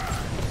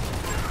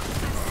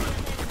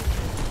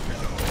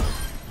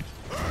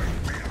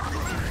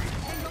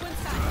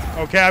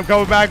 Okay, I'm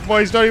coming back,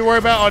 boys. Don't even worry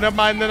about it. Oh, never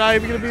mind. They're not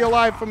even going to be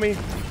alive for me.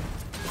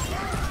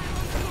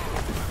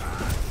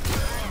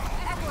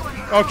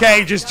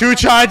 Okay, just 2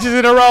 charges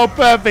in a row.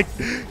 Perfect.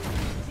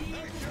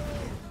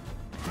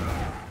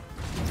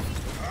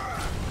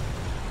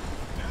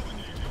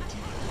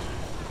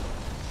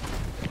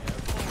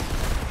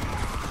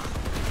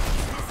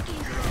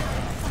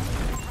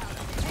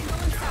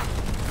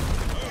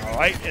 All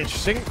right,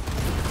 interesting.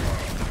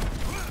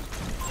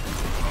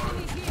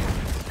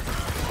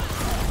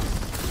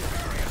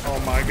 Oh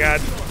my god.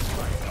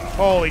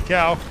 Holy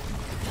cow.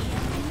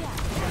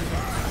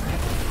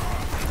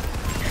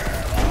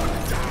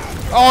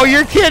 Oh,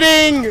 you're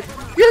kidding!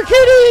 You're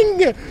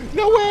kidding!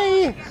 No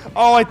way!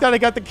 Oh, I thought I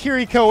got the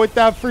Kiriko with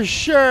that for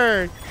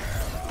sure.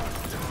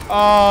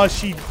 Oh,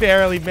 she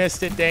barely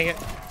missed it, dang it.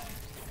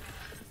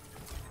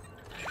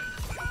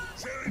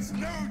 There is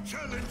no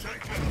challenge I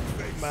cannot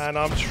face. Man,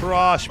 I'm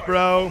trash,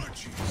 bro.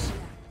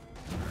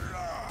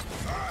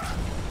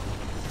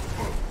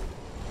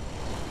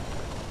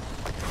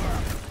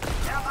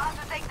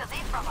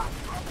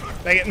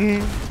 Dang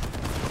it.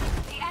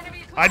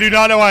 I do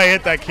not know why I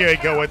hit that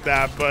Kiriko with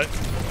that, but...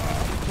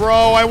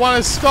 Bro, I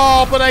want to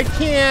stall, but I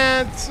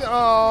can't.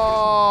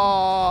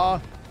 Oh.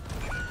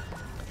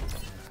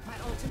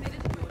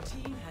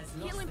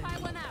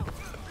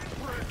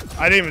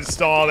 I didn't even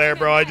stall there,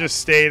 bro. I just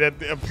stayed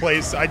at a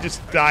place. I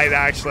just died,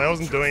 actually. I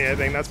wasn't doing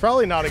anything. That's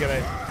probably not a good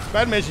idea.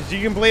 Bad missions. Did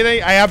you complete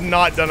any? I have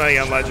not done any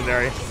on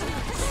Legendary.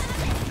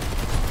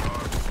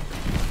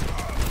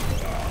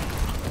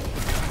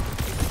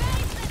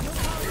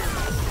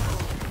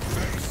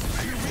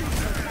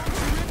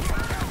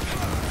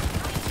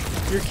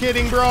 You're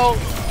kidding, bro.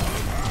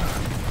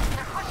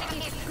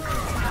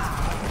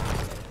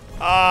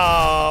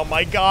 Oh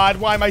my god,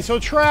 why am I so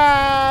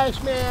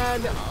trash,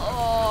 man?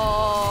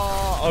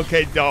 Oh.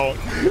 Okay, don't.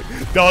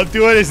 Don't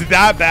do it. Is it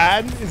that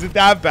bad? Is it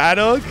that bad,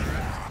 Oak?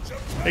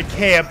 It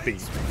can't be.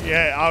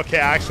 Yeah, okay,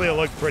 actually it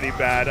looked pretty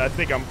bad. I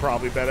think I'm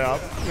probably better up.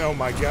 Oh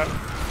my god.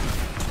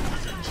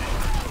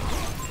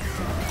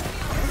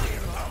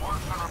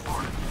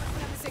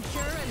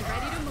 Secure and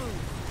ready to move.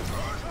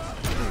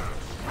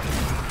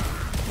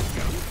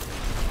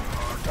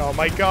 Oh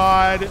my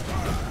god.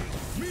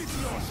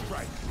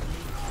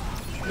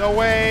 No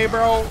way,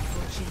 bro.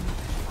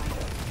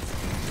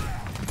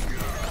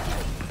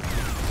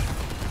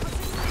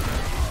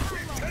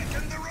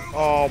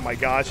 Oh my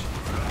gosh.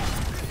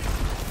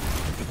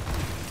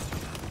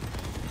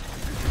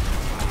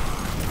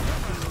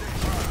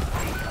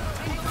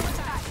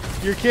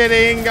 You're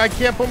kidding. I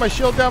can't put my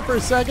shield down for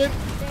a second.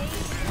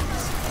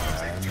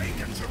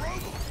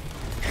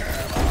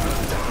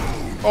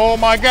 Oh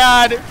my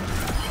god.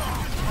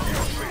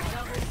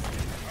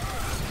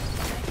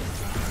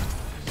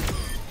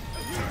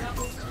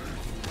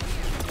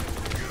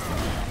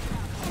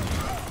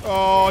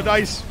 Oh,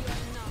 nice.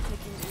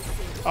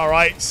 All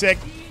right, sick.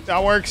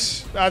 That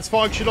works. That's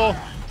functional.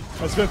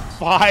 That's been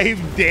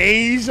 5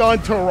 days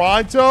on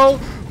Toronto.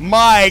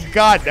 My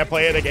God. Did I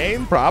play the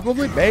game?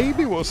 Probably.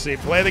 Maybe. We'll see.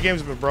 Play of the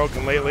game's been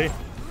broken lately.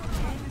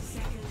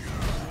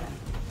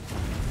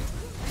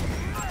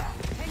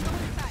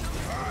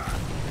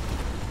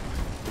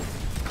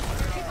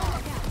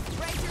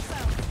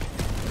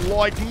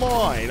 Like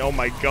mine. Oh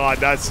my God.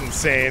 That's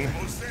insane.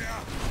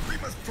 We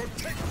must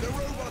protect the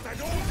robot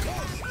at all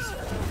costs.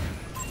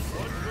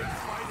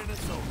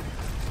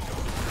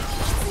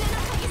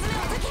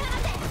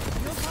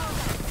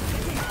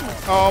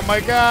 Oh my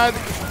god.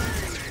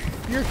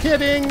 You're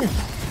kidding.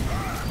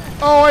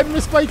 Oh, I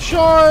missed my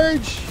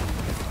charge.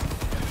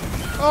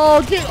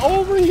 Oh, get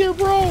over here,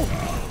 bro.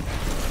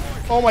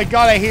 Oh my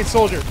god, I hate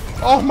Soldier.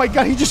 Oh my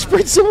god, he just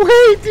sprints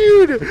away,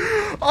 dude.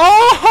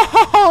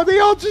 Oh, they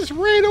all just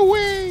ran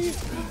away.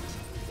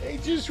 They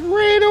just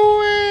ran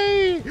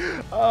away.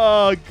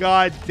 Oh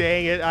god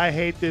dang it. I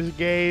hate this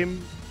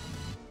game.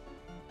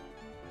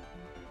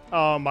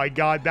 Oh my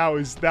god, that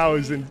was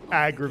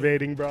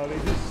aggravating, bro. They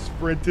just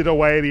sprinted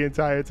away the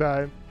entire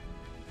time.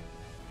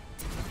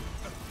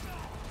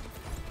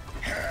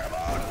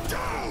 Hammer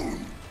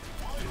down.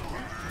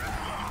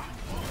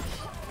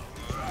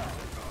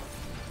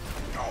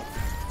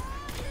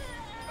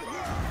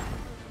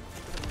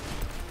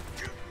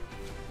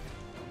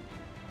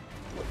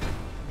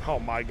 Oh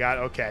my god,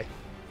 okay.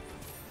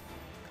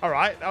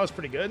 Alright, that was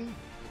pretty good.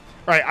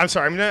 Alright, I'm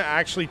sorry. I'm gonna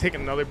actually take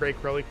another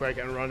break really quick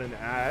and run an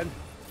ad.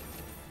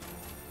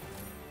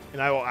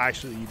 And I will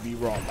actually be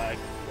right back.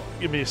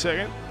 Give me a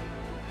second.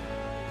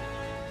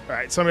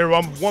 Alright, so I'm gonna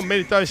run 1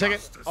 minute, 30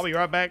 seconds. I'll be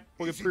right back.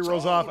 We'll get 3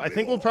 rolls off. I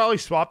think we'll probably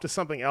swap to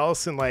something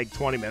else in like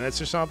 20 minutes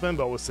or something,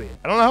 but we'll see.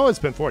 I don't know how it's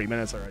been 40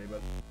 minutes already,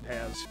 but it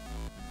has.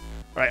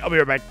 Alright, I'll be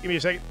right back. Give me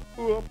a second.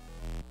 Ooh.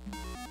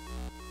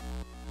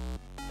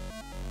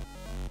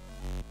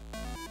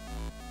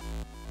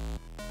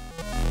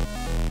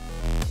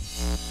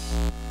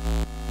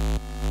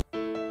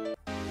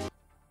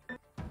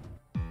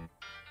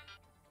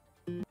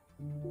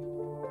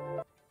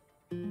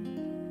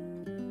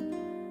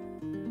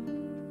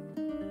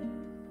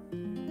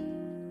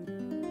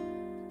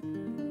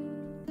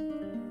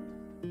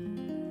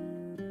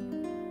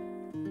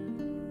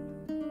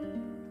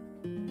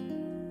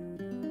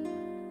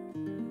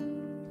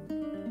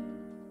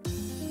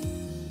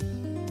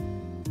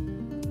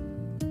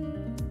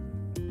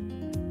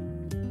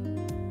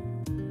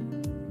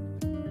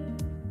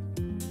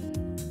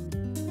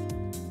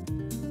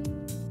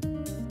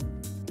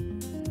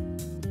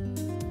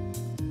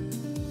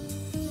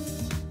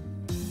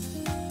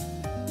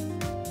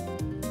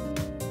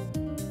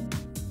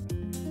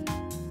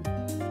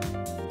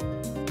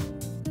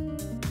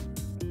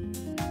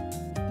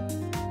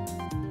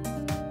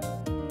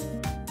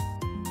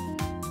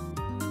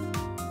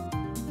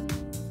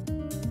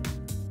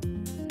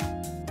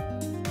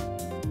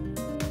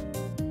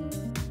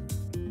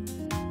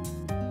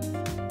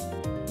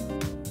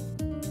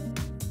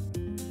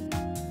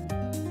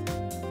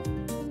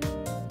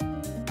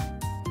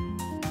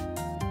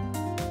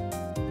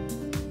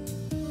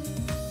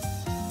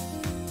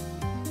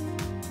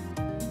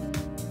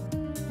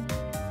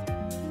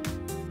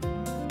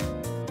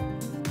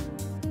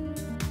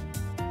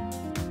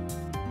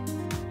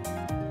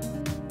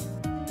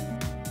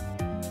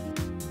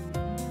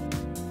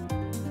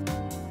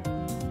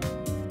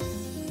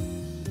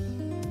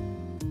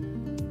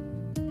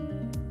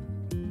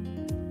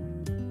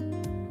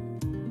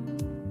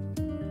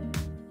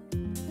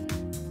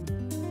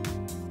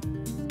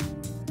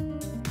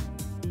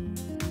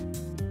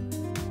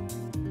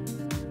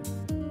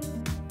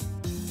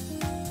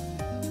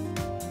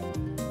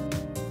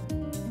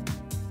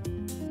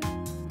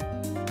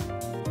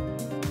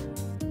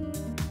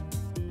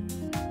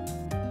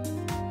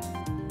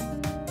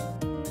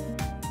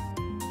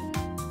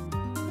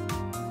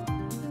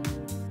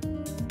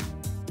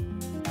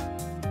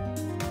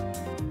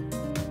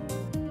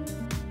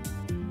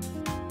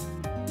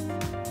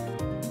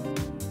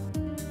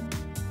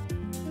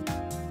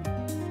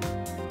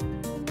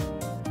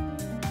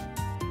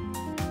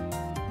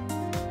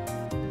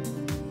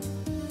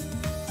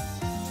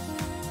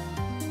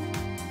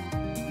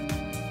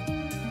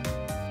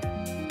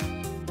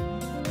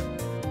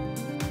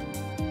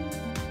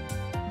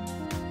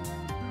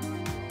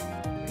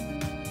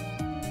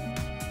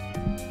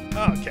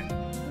 Okay.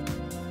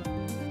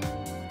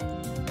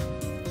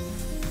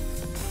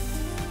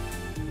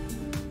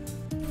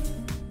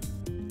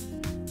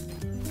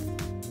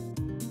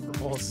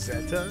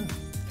 Zeta.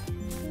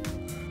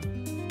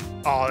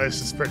 Oh,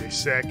 this is pretty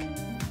sick.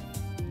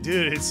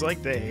 Dude, it's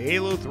like the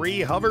Halo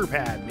 3 hover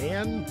pad,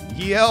 man.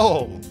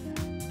 Yo.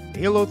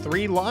 Halo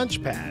 3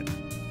 launch pad.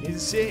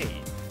 Insane.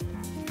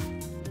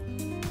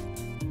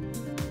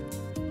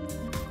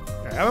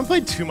 I haven't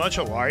played too much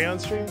Alari on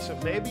stream, so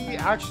maybe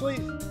actually...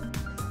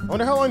 I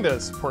wonder how long the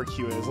support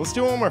queue is. Let's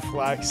do one more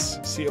flex,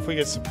 see if we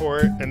get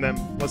support, and then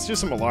let's do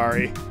some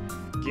Alari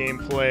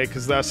gameplay,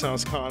 because that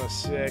sounds kind of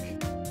sick.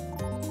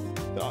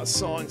 That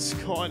sounds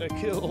kind of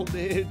cool,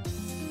 dude.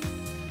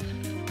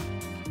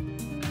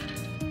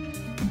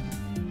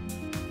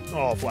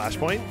 Oh,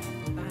 Flashpoint?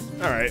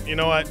 Alright, you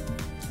know what?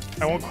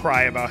 I won't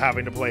cry about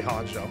having to play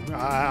Hanzo.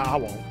 I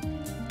won't.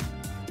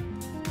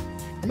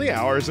 How many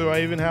hours do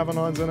I even have on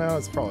Hanzo now?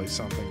 It's probably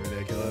something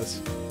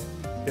ridiculous.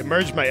 It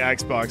merged my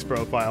Xbox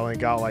profile and it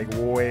got like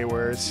way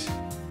worse.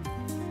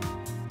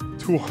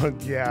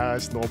 200, yeah,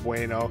 that's no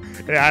bueno.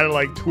 It had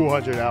like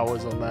 200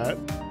 hours on that.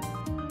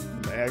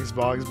 The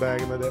Xbox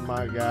back in the day,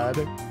 my god.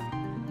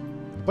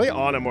 I play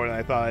Ana more than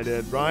I thought I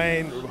did.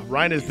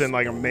 Ryan has been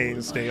like a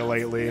mainstay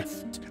lately. I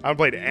haven't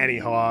played any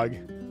Hog.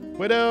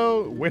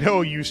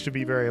 Widow used to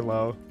be very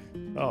low.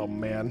 Oh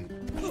man.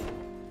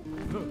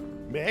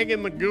 Back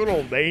in the good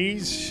old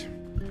days.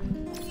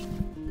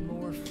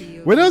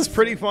 Widow's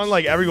pretty fun,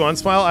 like every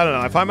once in a while. I don't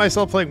know. I find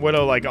myself playing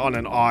Widow like on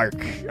an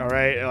arc.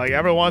 Alright? Like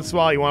every once in a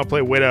while you want to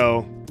play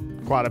Widow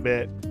quite a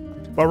bit.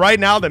 But right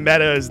now the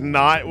meta is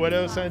not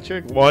Widow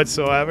centric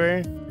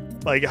whatsoever.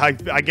 Like I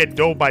get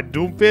dope by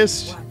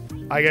Doomfist.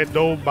 I get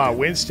dope by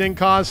Winston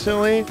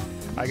constantly.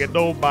 I get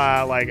dope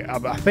by like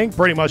I think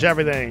pretty much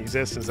everything in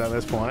existence at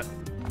this point.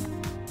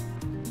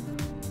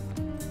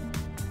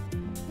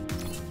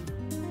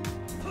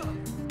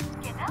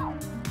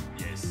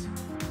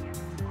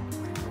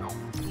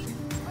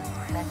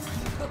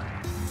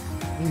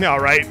 All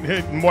right,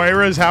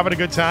 Moira's having a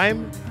good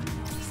time.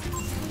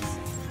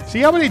 See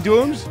how many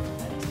dooms?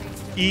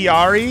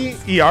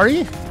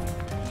 Iari?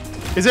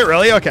 Is it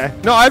really? Okay.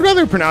 No, I'd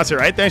rather pronounce it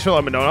right. Thanks for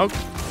letting me know.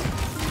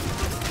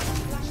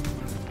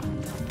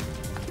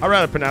 I'd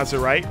rather pronounce it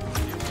right.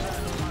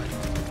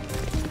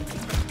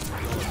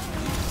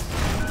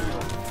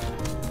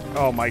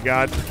 Oh my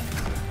god.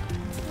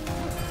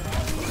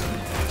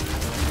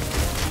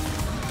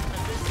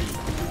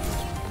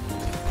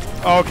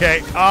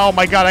 Okay. Oh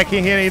my god, I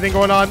can't hear anything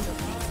going on.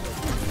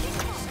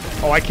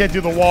 Oh, I can't do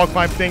the wall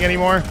climb thing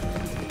anymore.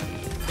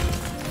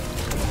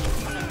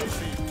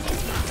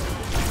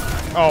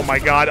 Oh my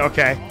god,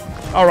 okay.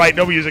 Alright,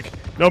 no music.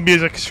 No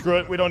music. Screw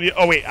it. We don't need...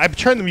 Oh wait, I've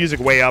turned the music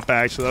way up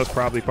actually. That was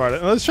probably part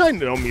of it. Let's try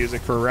no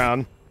music for a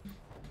round.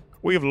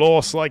 We've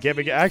lost like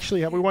every...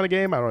 Actually, have we won a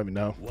game? I don't even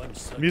know.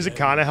 Music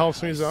kind of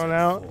helps me zone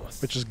out,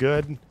 which is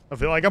good. I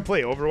feel like I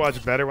play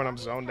Overwatch better when I'm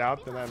zoned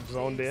out than I'm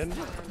zoned in.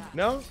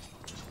 No?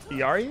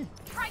 Iari?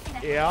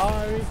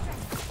 Iari?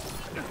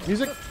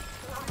 Music?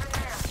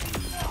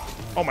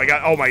 Oh my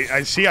god, oh my,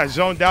 I see I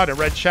zoned out in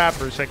red chat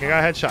for a second. I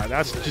got a headshot.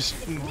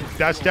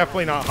 That's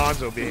definitely not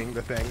Hanzo being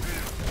the thing.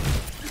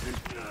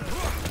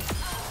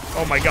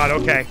 Oh my god,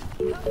 okay.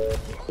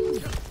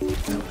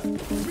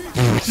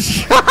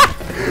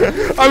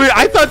 I mean,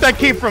 I thought that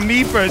came from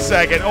me for a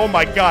second. Oh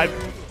my god.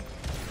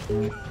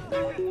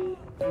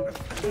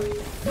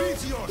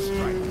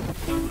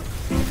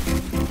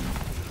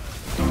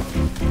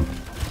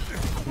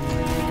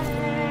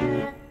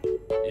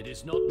 It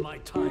is not my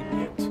time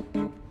yet.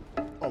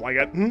 Oh my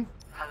god. Hmm?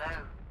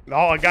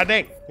 Oh god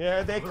dang.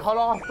 Yeah, they cut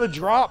off the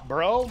drop,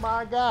 bro.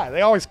 My god.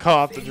 They always cut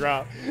off the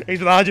drop. Thanks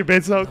for the 100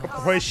 bits, so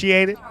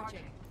appreciate it.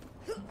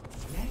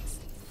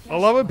 I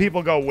love when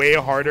people go way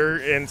harder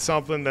in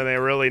something than they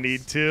really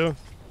need to.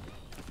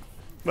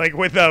 Like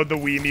without the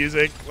Wii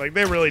music. Like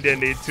they really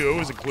didn't need to. It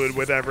was included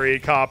with every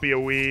copy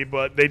of Wii,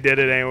 but they did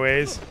it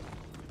anyways.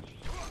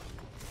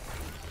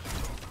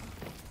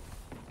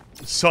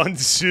 Sun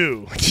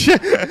Tzu.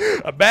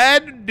 A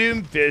bad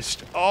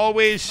Doomfist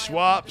always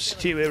swaps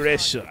to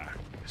Erisa.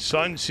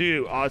 Sun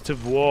Tzu, Art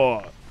of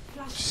War.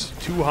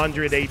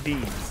 200 AD.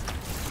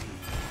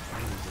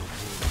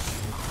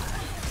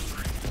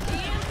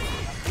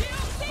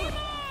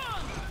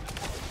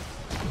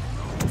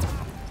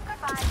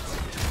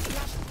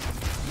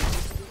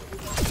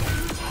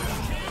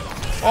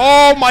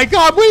 Oh my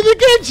god, where did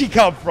the Genji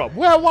come from?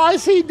 Well, why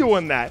is he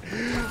doing that?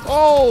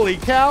 Holy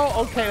cow.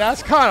 Okay,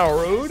 that's kind of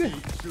rude.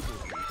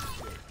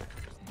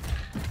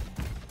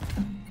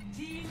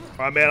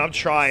 Oh man, I'm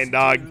trying,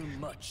 dog.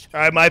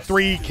 Alright, my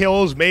 3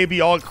 kills may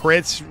be all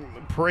crits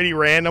pretty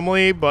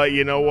randomly, but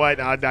you know what?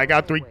 I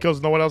got 3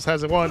 kills, no one else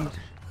has one.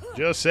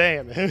 Just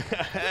saying. I'll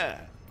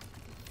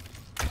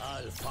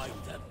find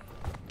them.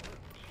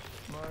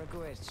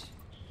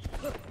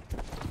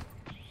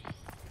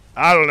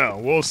 I don't know.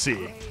 We'll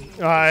see.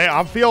 Alright,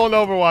 I'm feeling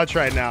Overwatch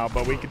right now,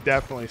 but we could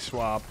definitely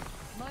swap.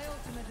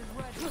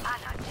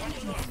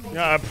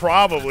 Yeah,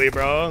 probably,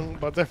 bro.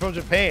 But they're from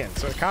Japan,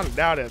 so I kind of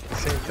doubt it at the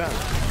same time.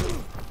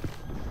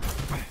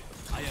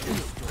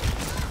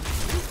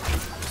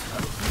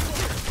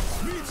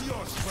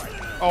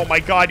 Oh my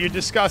god, you're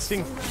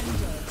disgusting.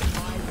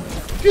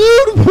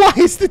 Dude, why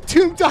is the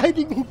tomb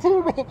diving me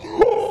through?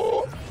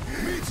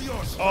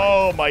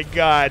 Oh my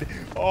god.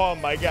 Oh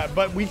my god.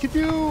 But we could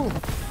do...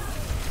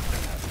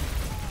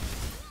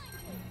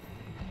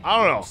 I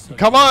don't know.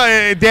 Come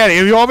on, Danny,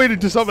 if you want me to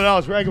do something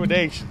else,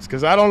 recommendations,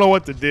 because I don't know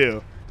what to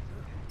do.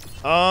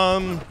 We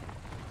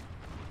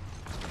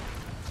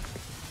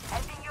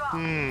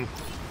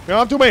don't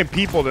have too many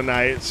people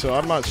tonight, so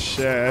I'm not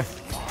sure.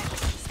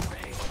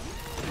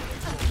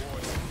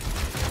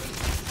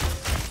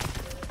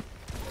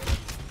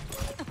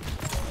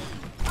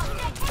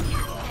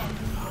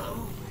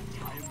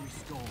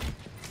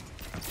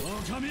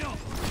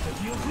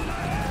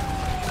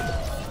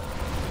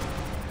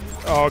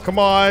 Oh, come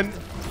on.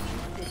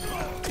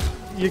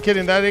 You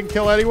kidding? That didn't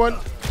kill anyone?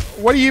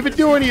 What are you even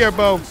doing here,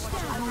 Bo?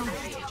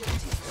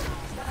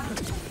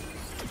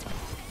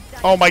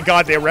 Oh my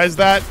god, they res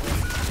that?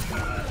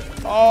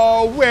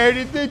 Oh, where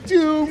did the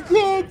doom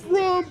come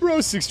from, bro?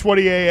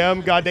 6:20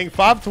 a.m. God dang,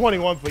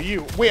 5:21 for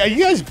you. Wait, are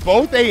you guys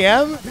both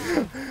a.m.?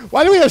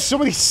 Why do we have so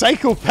many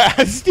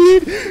psychopaths,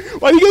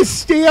 dude? Why do you guys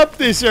stay up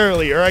this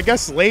early? Or I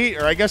guess late?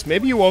 Or I guess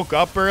maybe you woke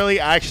up early?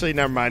 Actually,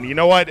 never mind. You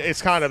know what?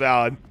 It's kind of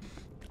valid.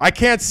 I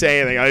can't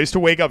say anything. I used to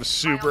wake up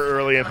super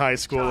early in high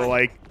school to,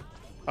 like,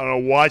 I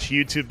don't know, watch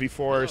YouTube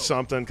before or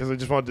something because I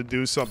just wanted to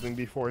do something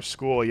before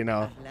school, you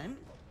know.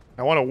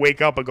 I want to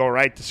wake up and go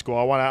right to school.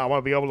 I want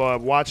to be able to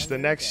watch the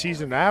next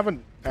season. I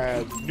haven't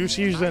new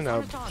season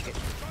of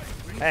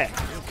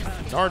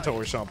Naruto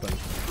or something.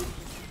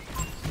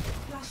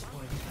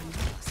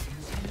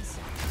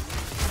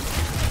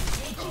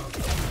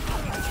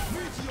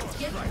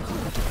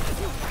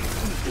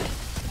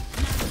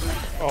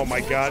 Oh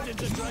my god.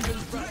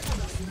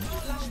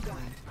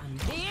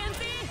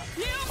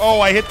 Oh,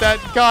 I hit that.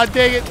 God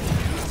dang it.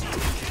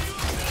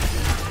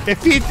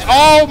 If he...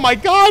 Oh my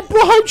god,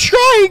 bro, I'm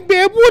trying,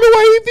 man. What do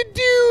I even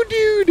do,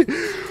 dude?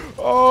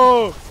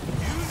 Oh.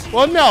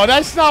 Well, no,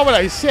 that's not what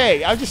I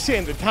say. I'm just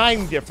saying the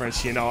time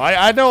difference, you know.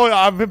 I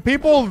know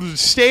people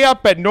stay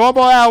up at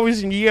normal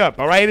hours in Europe,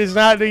 all right? It's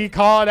not that you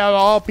call it out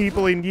all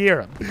people in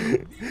Europe.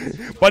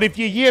 But if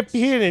you're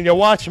European and you're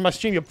watching my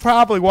stream, you're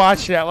probably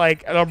watching at,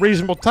 like, at a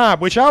reasonable time,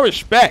 which I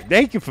respect.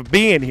 Thank you for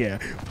being here.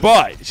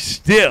 But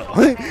still...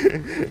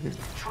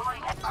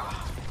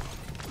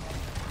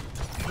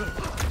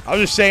 I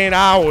was just saying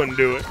I wouldn't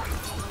do it.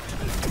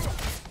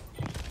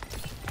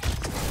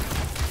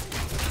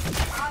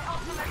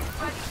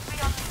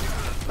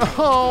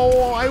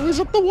 Oh, I was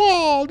up the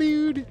wall,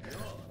 dude.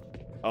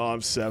 Oh, I'm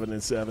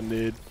 7-7,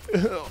 dude.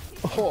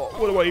 Oh,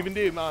 what do I even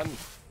do, man?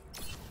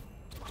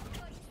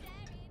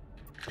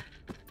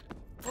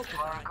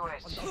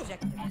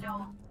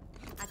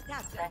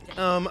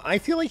 I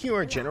feel like you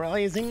are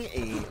generalizing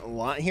a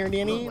lot here,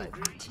 Danny.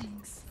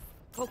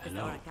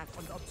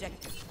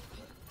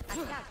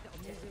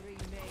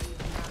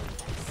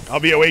 I'll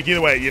be awake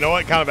either way. You know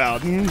what? Kind of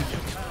out.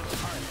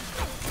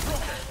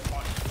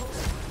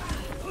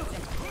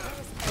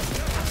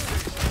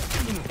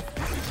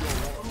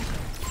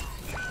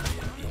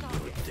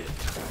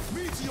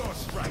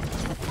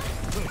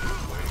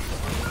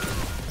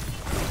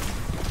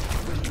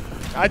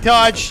 I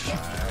touched.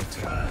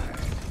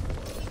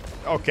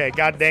 Okay,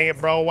 god dang it,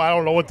 bro. I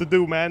don't know what to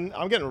do, man.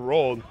 I'm getting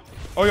rolled.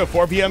 Oh, yeah,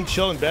 4 p.m.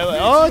 chill in bed.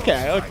 Oh,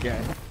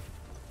 okay.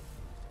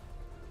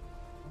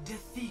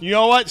 You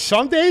know what?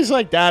 Some days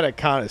like that are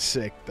kind of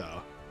sick,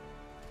 though.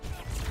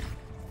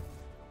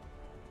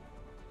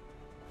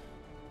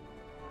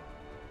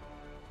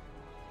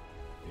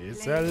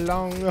 It's a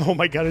long... Oh,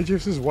 my God. It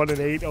just is 1 and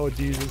 8. Oh,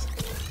 Jesus.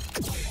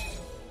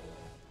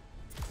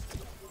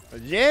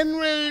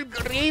 General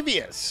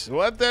Grievous,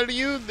 what are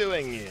you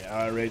doing here?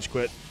 I rage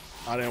quit.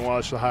 I didn't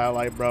watch the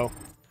highlight, bro.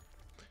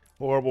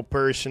 Horrible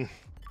person.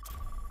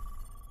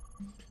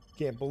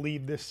 Can't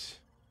believe this.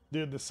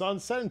 Dude, the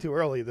sun's setting too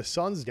early. The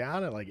sun's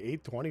down at like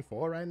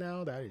 8:24 right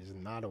now. That is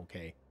not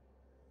okay.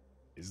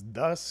 It's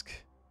dusk.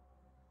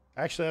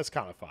 Actually, that's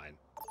kind of fine.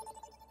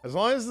 As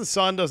long as the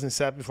sun doesn't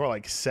set before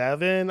like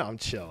 7, I'm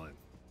chilling.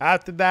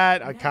 After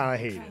that, I kind of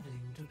hate it.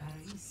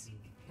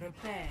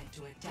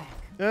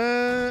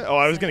 Oh,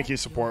 I was going to keep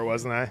support,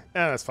 wasn't I?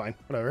 Yeah, that's fine.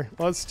 Whatever.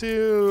 Let's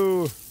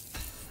do...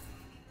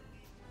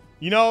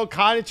 You know,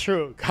 kind of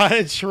true. Kind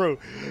of true.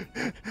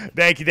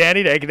 Thank you,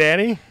 Danny. Thank you,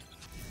 Danny.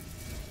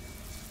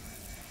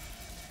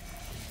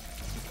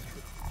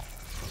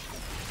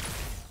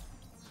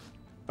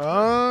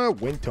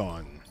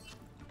 Winton.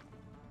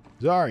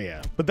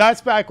 Zarya. But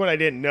that's back when I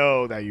didn't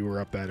know that you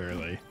were up that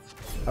early.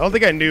 I don't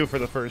think I knew for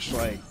the first,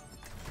 like,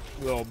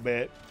 little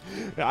bit.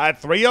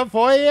 At 3 or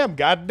 4 a.m.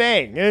 God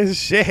dang. It's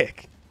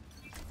sick.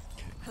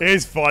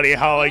 It's funny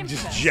how, like,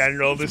 just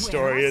general the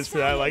story is for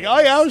that. Like, oh,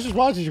 yeah, I was just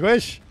watching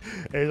Squish.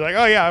 And he's like,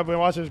 oh, yeah, I've been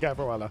watching this guy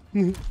for a while now.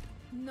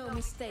 No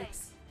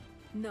mistakes.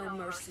 No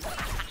mercy.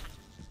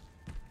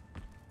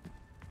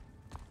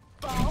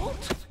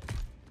 Bolt?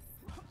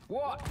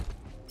 What?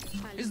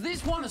 Is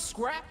this one a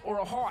scrap or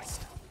a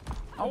heist?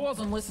 I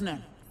wasn't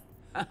listening.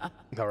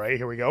 All right,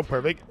 here we go.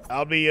 Perfect.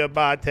 I'll be your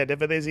bartender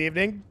for this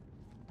evening.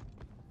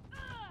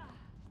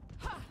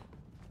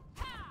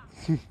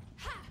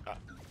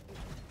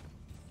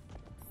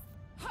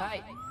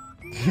 Hey.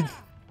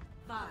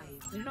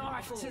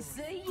 Nice to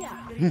see ya.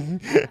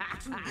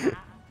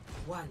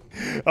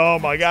 Oh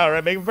my god,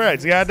 right? Making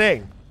friends. God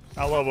dang.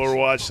 I love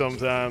Overwatch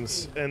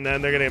sometimes. And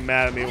then they're gonna get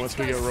mad at me once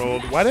we get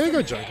rolled. Why did I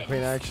go Jungle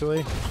Queen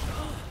actually?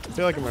 I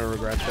feel like I'm gonna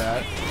regret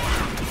that.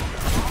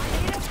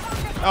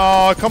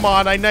 Oh, come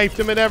on. I knifed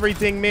him and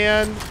everything,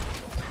 man.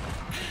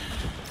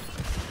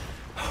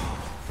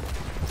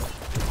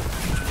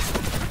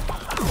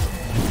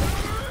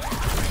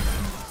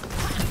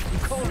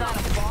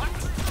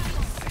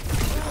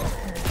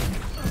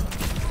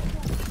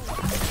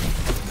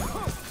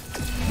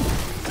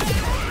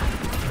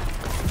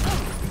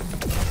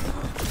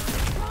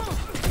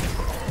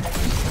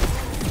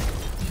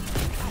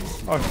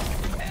 Oh.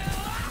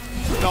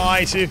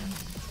 Nice.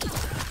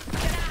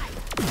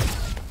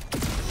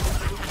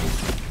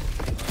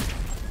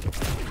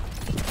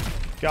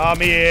 Got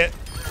me it.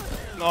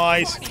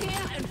 Nice.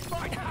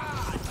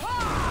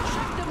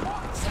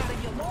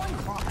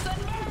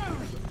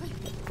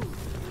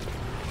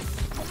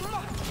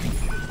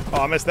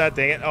 Oh, I missed that,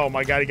 dang it. Oh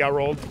my god, he got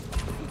rolled.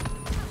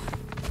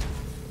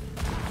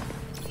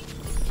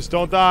 Just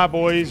don't die,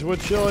 boys. We're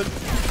chilling.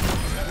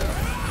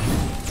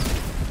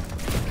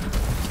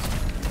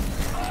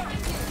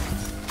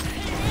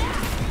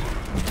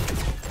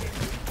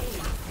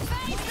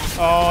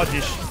 Oh,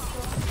 dish.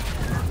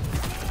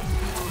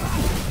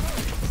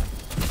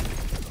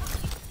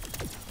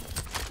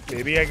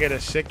 Maybe I get a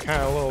sick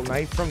kind of little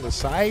knife from the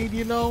side,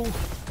 you know?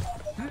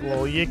 A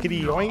little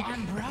yickety yoink.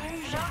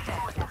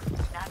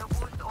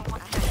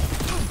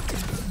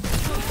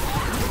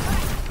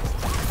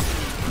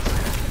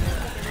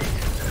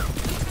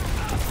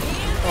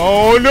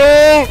 Oh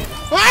no!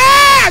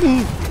 Ah!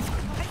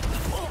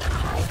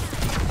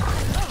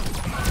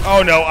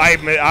 Oh no, I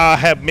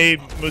have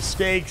made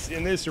mistakes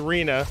in this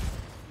arena.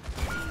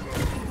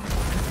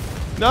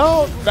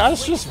 No,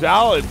 that's just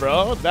valid,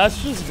 bro.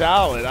 That's just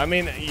valid. I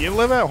mean, you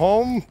live at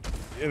home,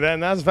 then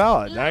that's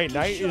valid. Night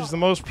is the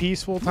most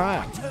peaceful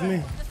time. I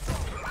mean,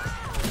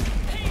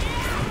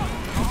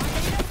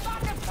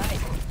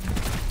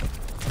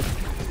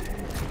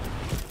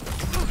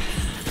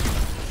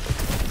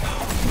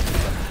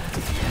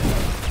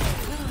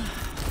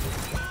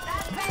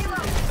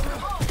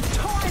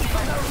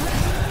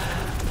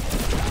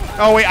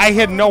 oh wait, I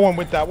hit no one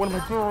with that. What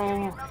am I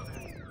doing?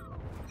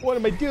 What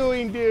am I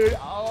doing, dude?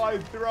 Oh,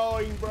 I'm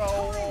throwing, bro.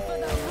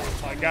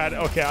 Oh my god.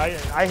 Okay,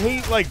 I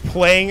hate like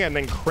playing and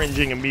then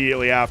cringing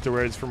immediately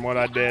afterwards from what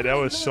I did. That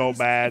was so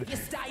bad.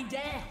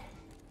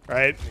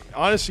 Right?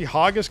 Honestly,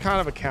 Hog is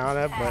kind of a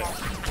counter, but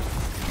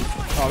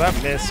oh, that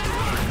missed.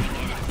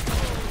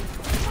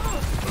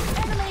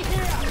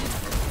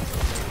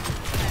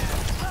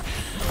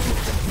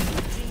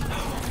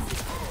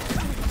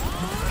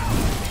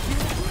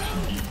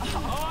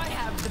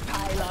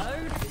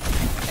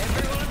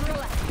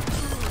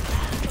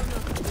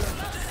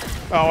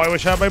 Oh, I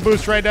wish I had my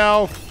boost right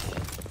now.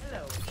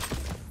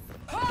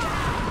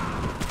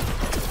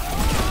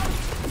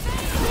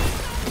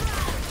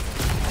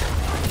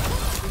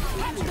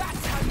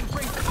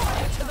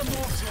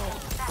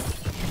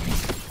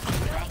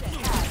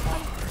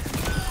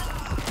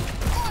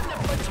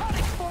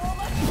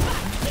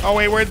 Oh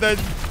wait, where'd the...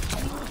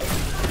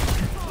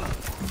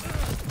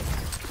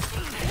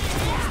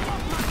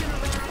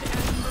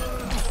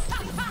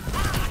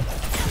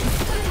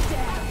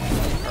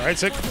 All right,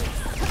 sick.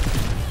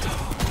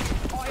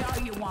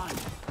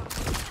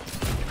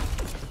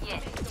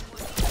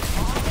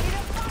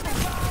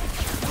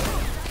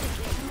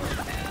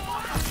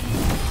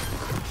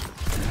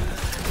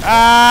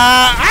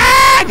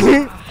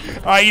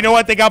 Alright, you know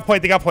what? They got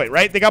point. They got point,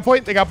 right? They got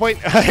point. They got point.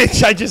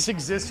 I just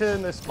existed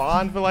in the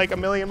spawn for like a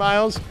million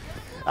miles.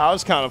 That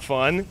was kind of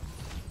fun.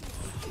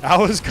 That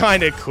was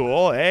kind of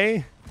cool,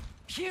 eh?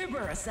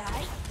 I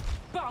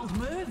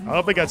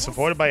don't think I got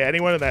supported by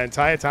anyone that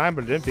entire time,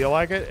 but it didn't feel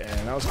like it,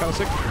 and that was kind of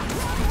sick.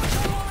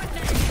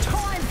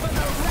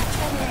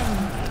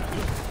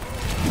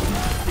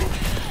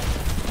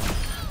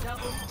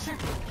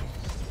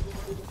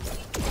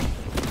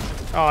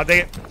 Oh, dang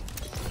it.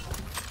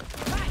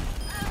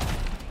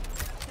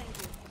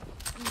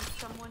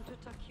 Someone to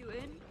tuck you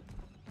in?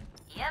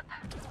 Yep.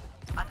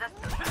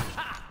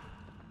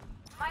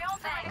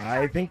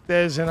 I think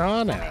there's an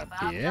on-app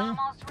here.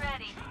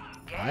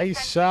 I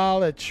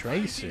saw a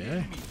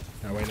tracer.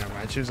 Oh, wait, never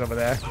mind. She was over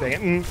there.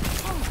 Dang it.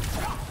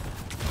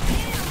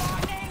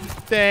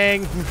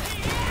 Dang.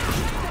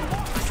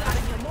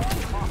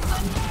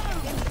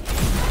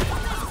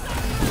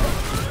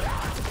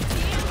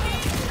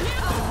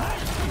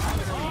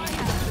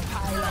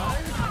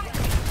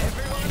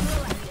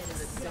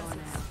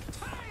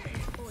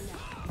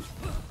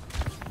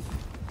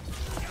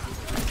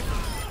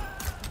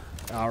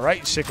 All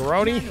right,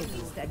 Sickeroni.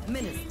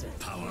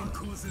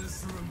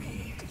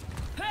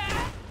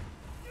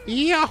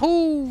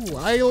 Yahoo!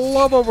 I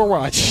love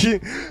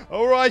Overwatch.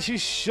 Overwatch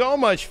is so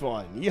much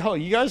fun. Yo,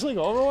 you guys like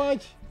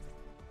Overwatch?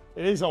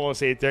 It is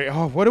almost 8:30.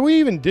 Oh, what do we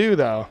even do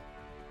though?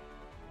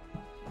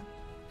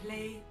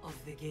 Play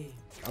of the game.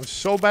 I'm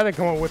so bad at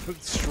coming up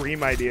with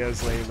stream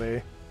ideas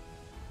lately.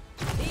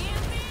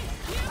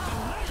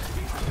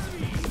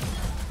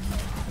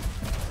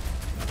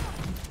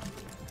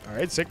 All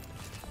right, sick.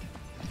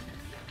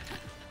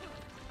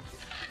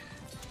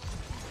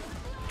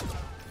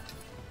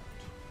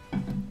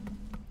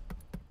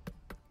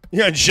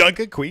 Yeah,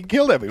 Junker Queen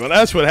killed everyone.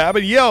 That's what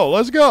happened. Yo,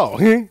 let's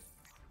go.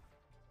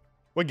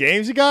 What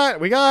games you got?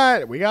 We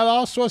got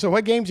all sorts of.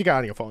 What games you got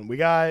on your phone? We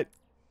got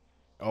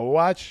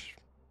Overwatch.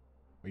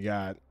 We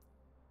got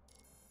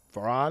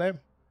For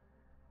Honor.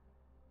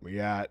 We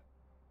got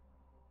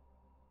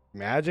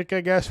Magic,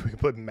 I guess. We could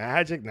put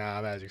Magic.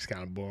 Nah, Magic's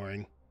kind of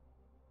boring.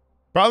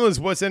 Problem is,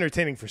 what's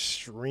entertaining for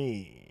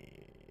stream?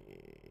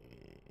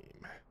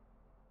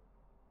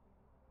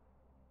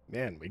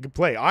 Man, we could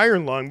play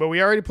Iron Lung, but we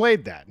already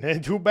played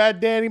that. Too bad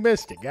Danny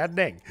missed it. God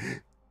dang.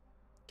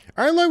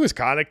 Iron Lung was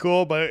kind of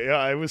cool, but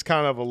it was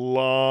kind of a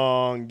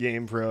long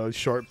game for a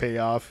short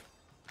payoff.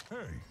 Hey.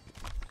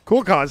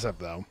 Cool concept,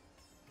 though.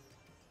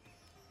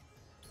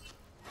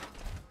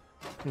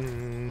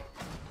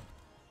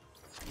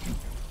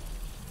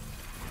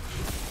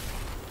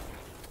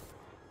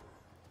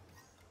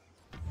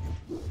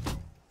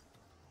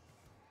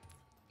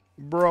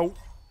 Bro.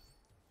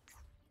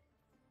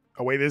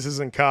 Oh, wait, this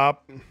isn't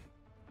cop.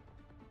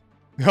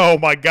 Oh,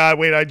 my God.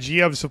 Wait, our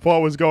GM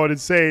support was going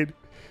insane.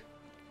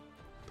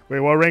 Wait,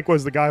 what rank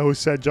was the guy who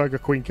said Junker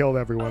Queen killed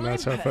everyone?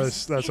 That's our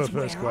first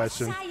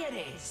question.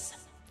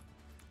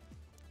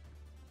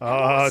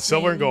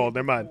 Silver and gold.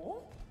 Never mind.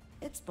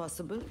 It's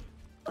possible.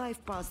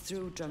 I've passed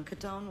through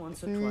Junkertown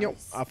once or Nope.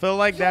 twice. I feel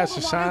like that's a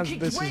You're the one sign who that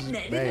this keeps is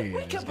winning in the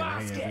wicker bad.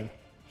 basket.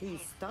 He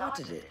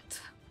started it.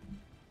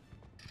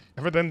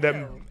 Everything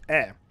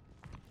that,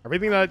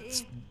 everything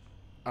that's,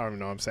 I don't even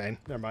know what I'm saying.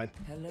 Never mind.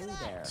 Hello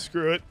there.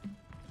 Screw it.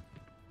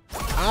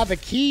 The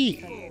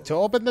key to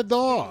open the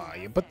door.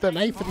 You put the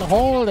knife in the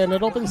hole and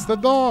it opens the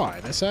door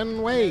in a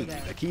certain way.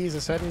 The key is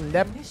a certain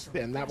depth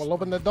and that will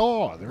open the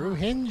door through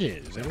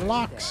hinges and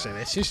locks and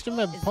a system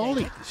of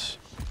pulleys.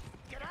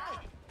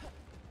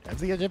 As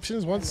the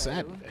Egyptians once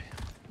said.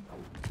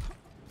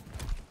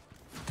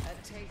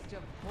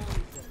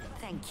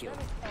 Thank you.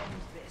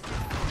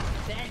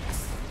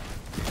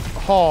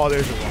 Oh,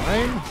 there's a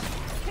line.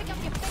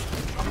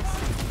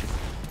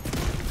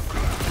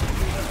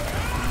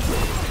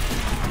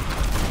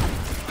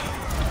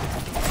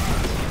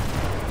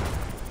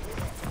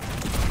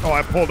 Oh,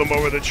 I pulled him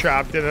over the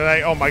trap, didn't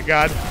I? Oh my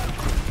God.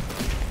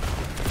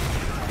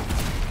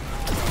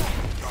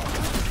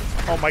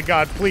 Oh my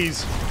God,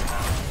 please.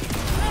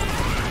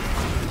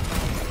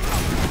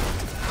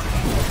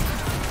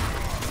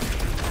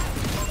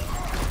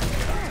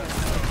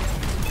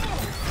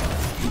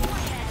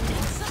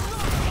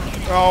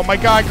 Oh my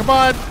God, come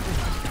on.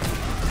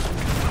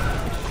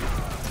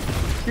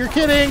 You're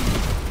kidding.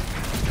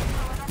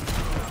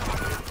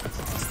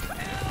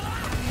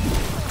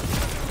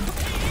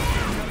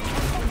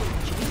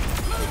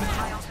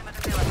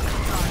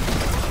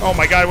 Oh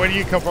my God, where do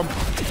you come from?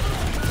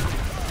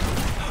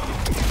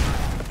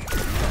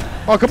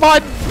 Oh, come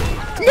on.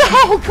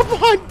 No, come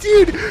on,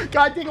 dude.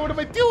 God dang it, what am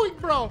I doing,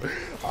 bro?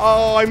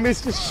 Oh, I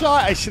missed a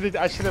shot. I should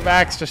have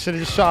axed. I should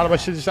have just shot him.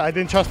 I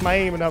didn't trust my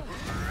aim enough.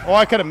 Oh,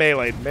 I could have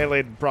meleeed.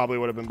 Meleeed probably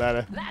would have been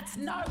better. That's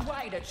no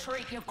way to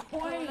treat your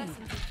queen.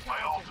 My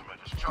ultimate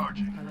is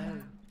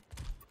charging.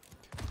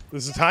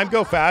 Does the time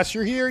go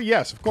faster here?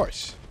 Yes, of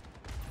course.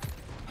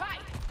 Hey,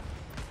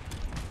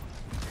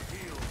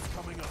 Heals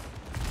coming up.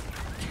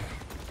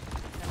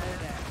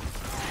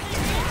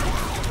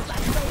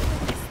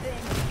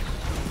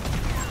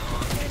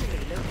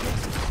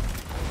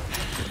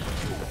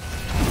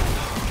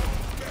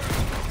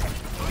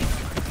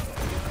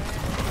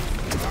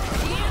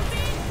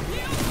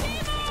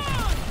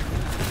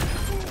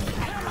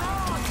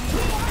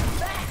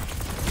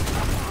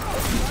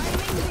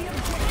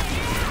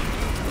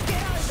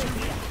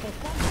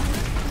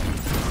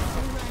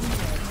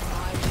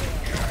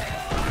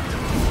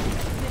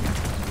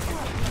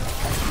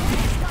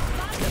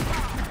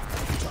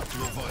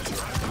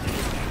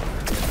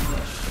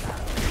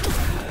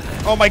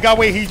 Oh my God,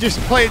 wait, he just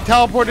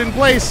teleported in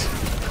place.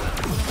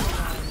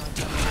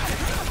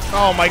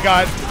 Oh my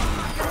God.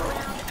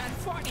 and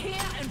fight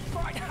here and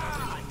fight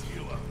hard.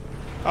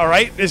 All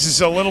right, this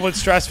is a little bit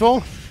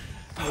stressful.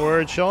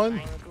 We're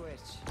chilling.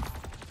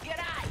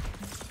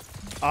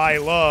 G'day. I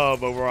love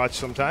Overwatch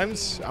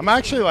sometimes. I'm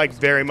actually like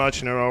very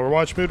much in an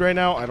Overwatch mood right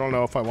now. I don't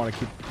know if I want to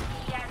keep...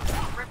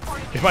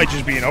 It might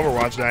just be an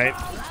Overwatch night.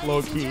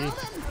 Low key.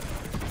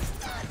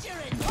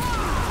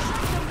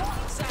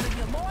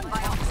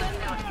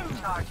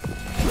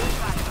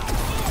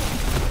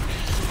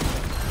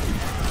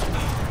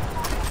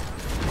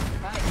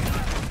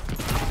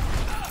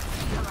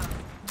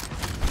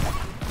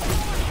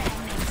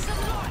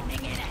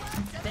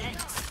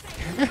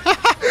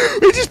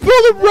 We just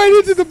pulled him right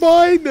into the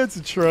mine. That's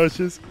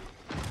atrocious.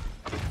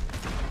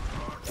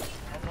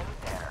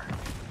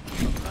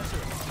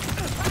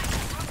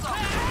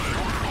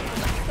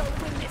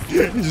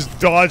 You just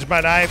dodged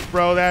my knife,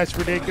 bro. That's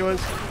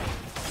ridiculous.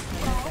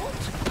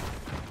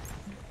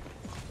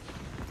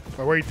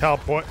 Or where you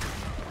teleport.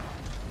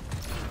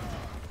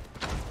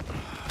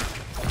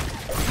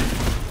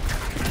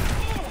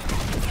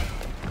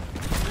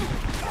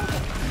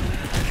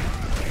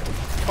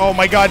 Oh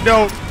my god,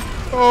 no.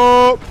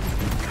 Oh.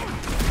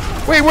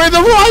 Wait, where'd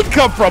the Rod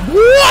come from?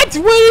 What?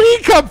 Where did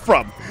he come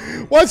from?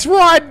 What's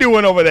Rod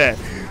doing over there?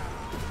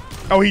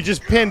 Oh, he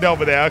just pinned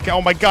over there. Okay.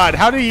 Oh my god,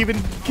 how did he even...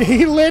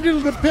 He landed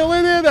on the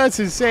pillar there? That's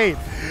insane.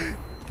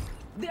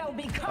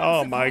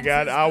 Oh my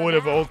god, I would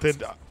have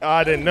ulted.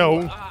 I didn't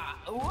know.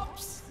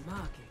 Whoops.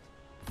 Market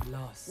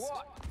lost.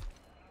 What?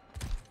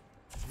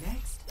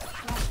 Next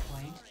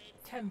point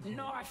temple.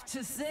 Knife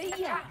to see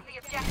ya.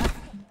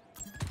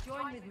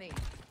 Join with me.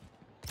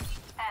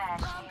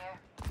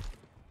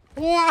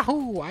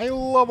 Wahoo! I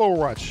love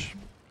Overwatch.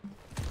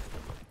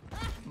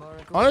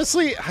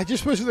 Honestly, I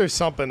just wish there's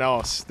something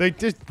else. There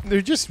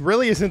just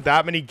really isn't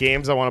that many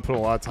games I want to put a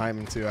lot of time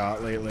into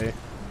out lately.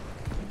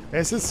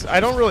 It's just, I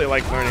don't really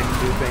like learning to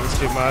do things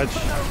too much.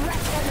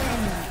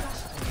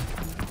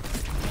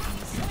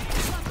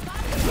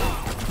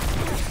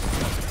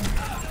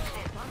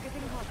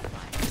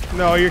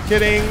 No, you're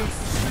kidding.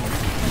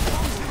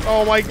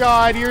 Oh my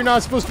god, you're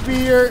not supposed to be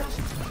here.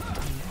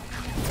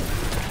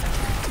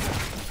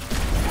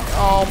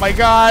 Oh my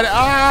god.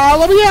 Ah,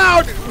 let me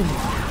out!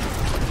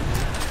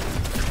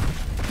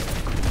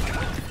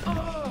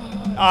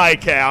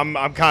 Okay, I'm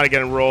kind of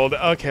getting rolled.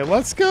 Okay,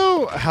 let's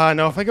go.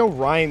 No, if I go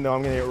Ryan, though,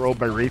 I'm going to get rolled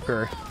by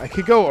Reaper. I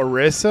could go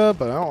Orisa,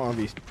 but I don't want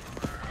to be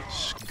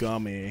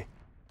scummy.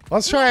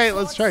 Let's try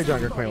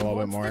Junker Queen a little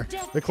bit more.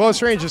 The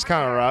close range is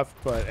kind of rough,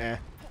 but eh.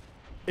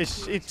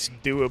 It's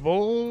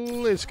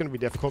doable. It's going to be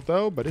difficult,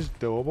 though, but it's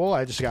doable.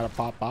 I just got to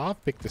pop off,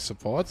 pick the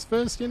supports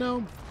first, you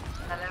know?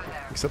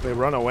 Except they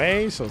run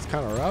away, so it's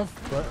kind of rough,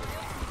 but...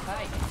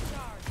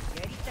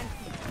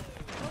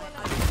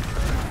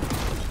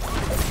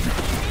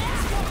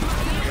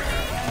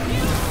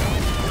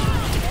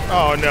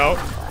 Oh, no.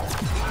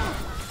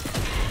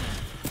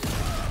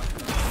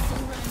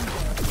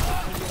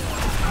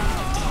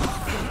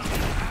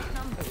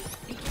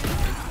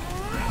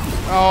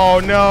 Oh,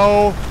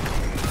 no.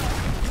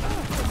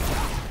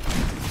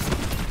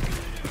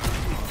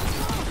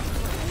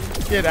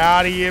 Get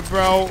out of here,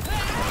 bro.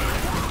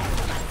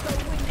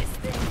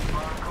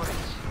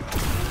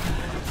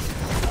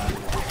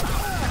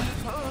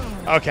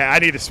 Okay, I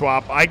need to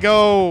swap. I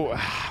go...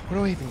 Where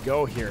do I even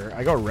go here?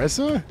 I go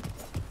Reza?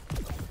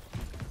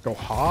 Go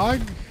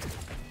Hog?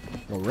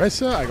 Go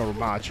Rissa? I go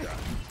Ramacha.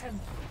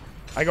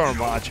 I go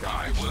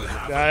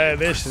Ramacha.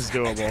 This is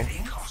doable.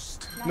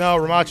 No,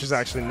 Ramacha's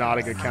actually not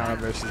a good counter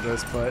versus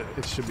this, but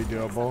it should be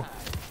doable.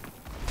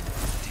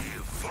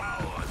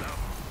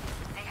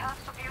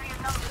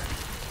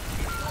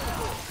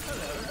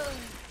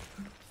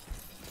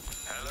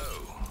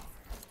 Hello.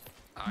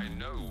 I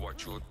know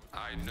what you're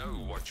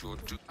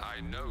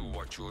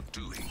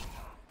doing.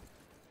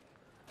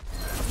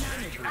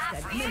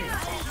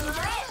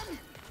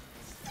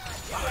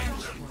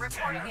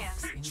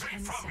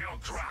 From your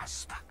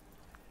grasp.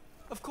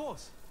 Of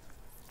course.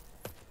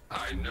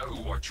 I know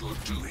what you're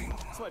doing.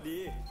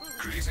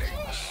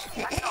 Greetings.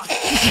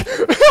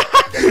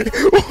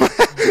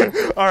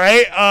 All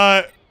right.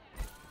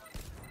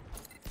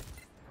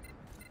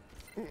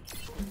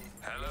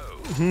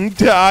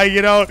 Hello.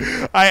 You know,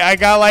 I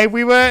got like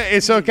we were.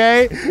 It's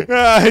okay.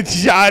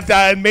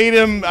 I made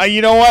him.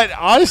 You know what?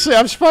 Honestly,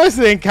 I'm surprised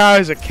they didn't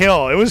count as a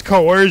kill. It was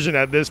coercion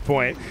at this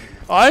point.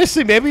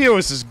 Honestly, maybe it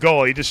was his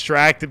goal. He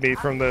distracted me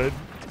from the.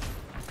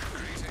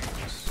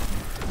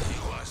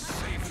 You are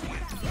safe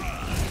with me.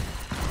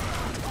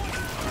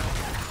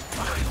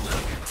 I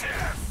will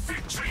tear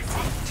victory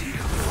from you.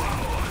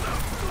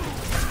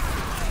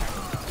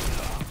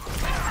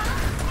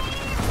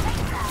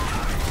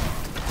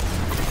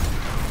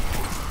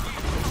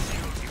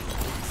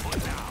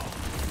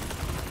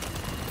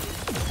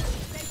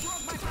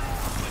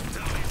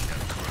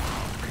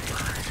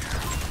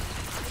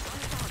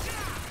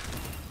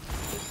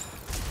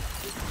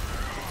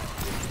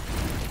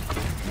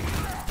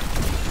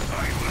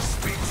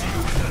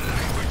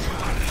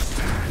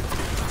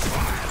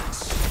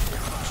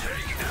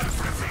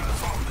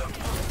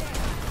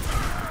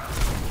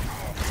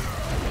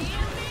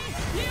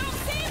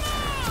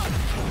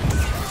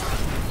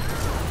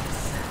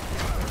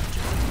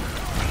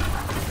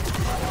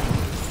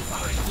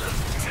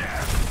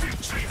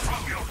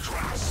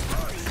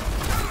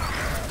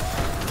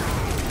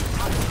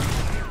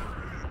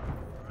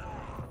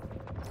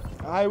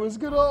 I was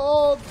gonna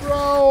ult,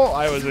 bro.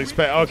 I was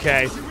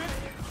okay.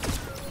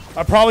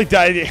 I probably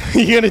died.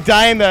 You're gonna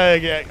die in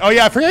the. Oh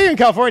yeah, I forgot you're in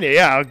California.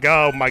 Yeah.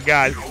 Oh my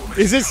God.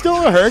 Is it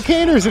still a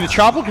hurricane or is it a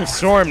tropical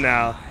storm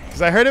now?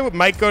 Because I heard it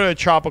might go to a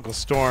tropical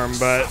storm,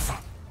 but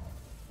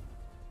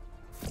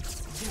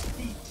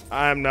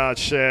I'm not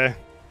sure. I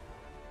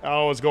don't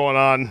know what's going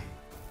on.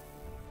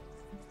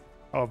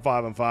 Oh,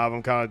 5-5.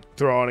 I'm kind of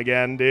throwing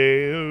again,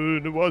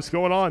 dude. What's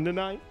going on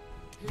tonight?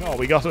 Oh,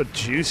 we got a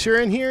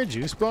juicer in here?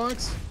 Juice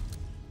box?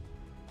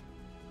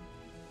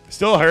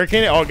 Still a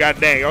hurricane? Oh,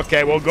 god dang.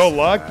 Okay, well, go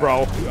luck,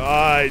 bro.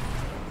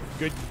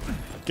 Good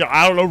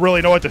I don't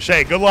really know what to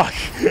say. Good luck.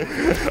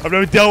 I've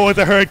never dealt with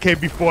a hurricane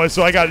before,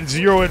 so I got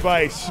zero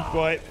advice.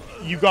 But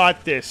you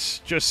got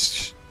this.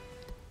 Just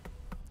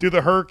do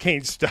the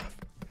hurricane stuff.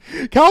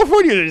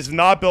 California is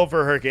not built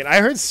for a hurricane. I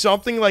heard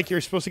something like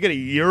you're supposed to get a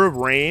year of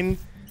rain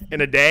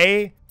in a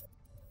day,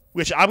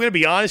 which I'm going to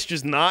be honest,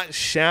 does not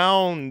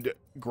sound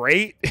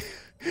great.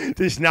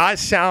 Does not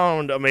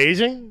sound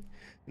amazing.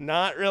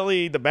 Not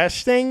really the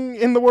best thing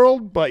in the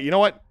world, but you know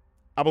what?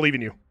 I believe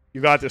in you.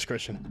 You got this,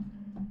 Christian.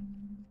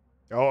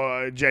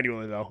 Oh,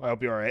 genuinely, though. I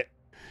hope you're all right.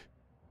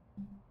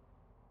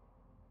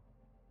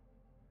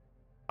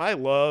 I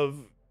love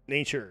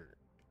nature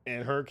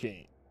and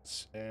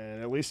hurricanes.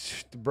 And at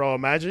least, bro,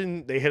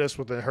 imagine they hit us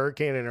with a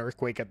hurricane and an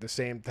earthquake at the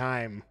same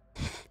time.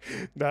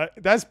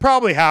 That's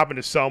probably happened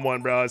to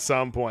someone, bro, at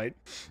some point.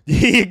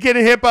 You get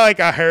hit by like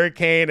a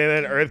hurricane and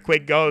then an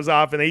earthquake goes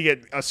off and then you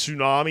get a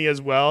tsunami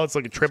as well. It's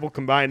like a triple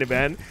combined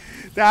event.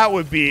 That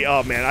would be,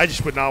 oh man, I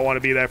just would not want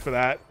to be there for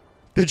that.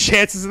 The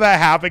chances of that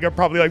happening are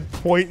probably like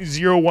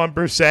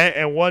 0.01%,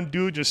 and one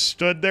dude just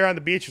stood there on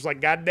the beach was like,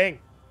 God dang,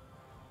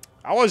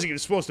 I wasn't even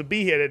supposed to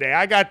be here today.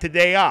 I got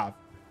today off.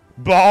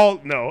 Ball,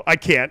 no, I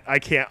can't. I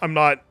can't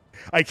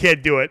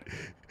do it.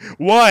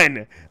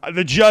 1,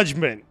 the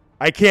judgment.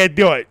 I can't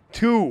do it.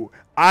 2,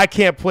 I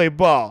can't play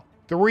ball.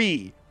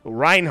 3,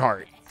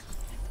 Reinhardt.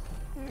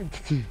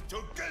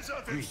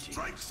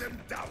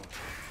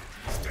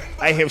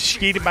 I have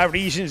stated my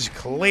reasons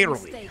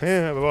clearly.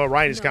 Well,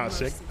 Ryan is kind of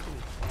sick.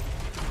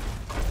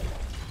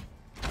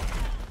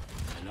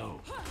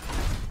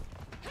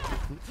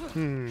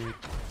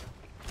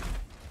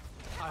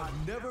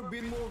 I've never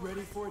been more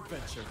ready for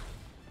adventure.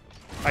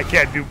 I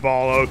can't do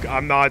ball oak.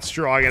 I'm not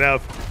strong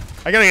enough.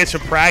 I gotta get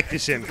some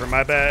practice in for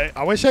my bet.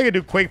 I wish I could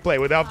do quick play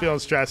without feeling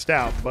stressed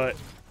out, but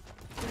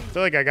I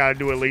feel like I gotta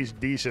do at least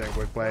decent at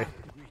quick play.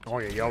 I don't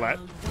get yelled at.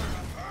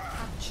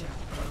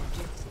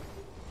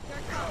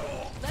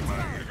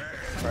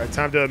 Alright,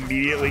 time to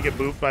immediately get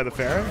booped by the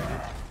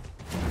Pharah.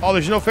 Oh,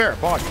 there's no Pharah.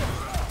 Fuck.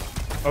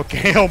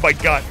 Okay, oh my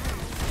god.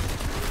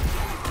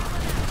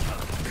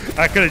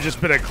 That could have just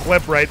been a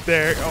clip right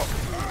there.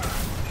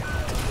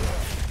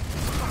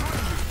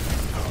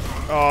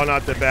 Oh,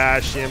 not the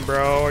Bastion,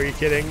 bro. Are you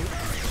kidding?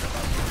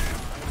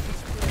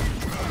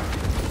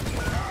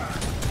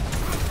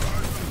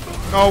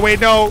 Oh,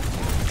 wait, no.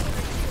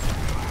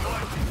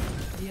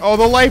 Oh,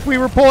 the life we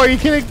report. Are you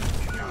kidding?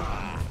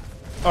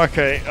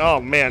 Okay.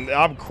 Oh, man.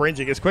 I'm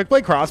cringing. Is quick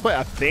play crossplay?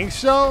 I think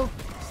so.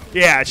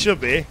 Yeah, it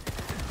should be.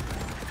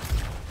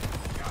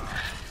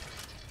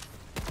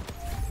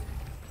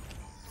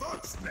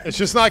 It's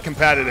just not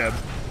competitive.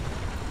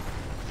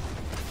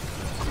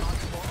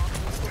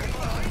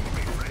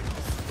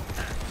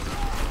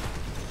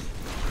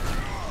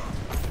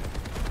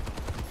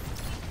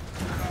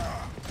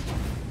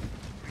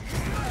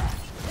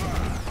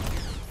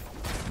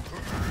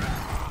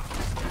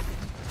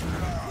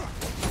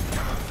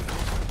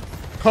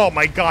 Oh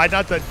my god,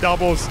 not the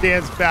double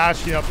stance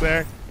Bastion up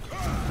there.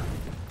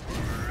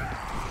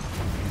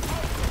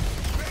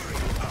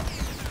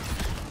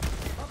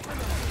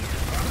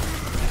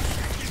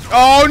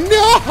 Oh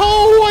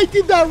no! I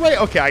did that right.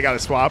 Okay, I gotta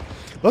swap.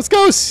 Let's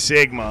go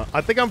Sigma. I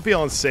think I'm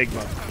feeling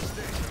Sigma.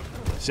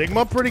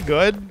 Sigma pretty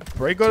good.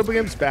 Pretty good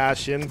against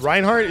Bastion.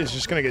 Reinhardt is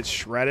just gonna get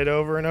shredded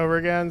over and over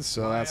again,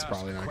 so that's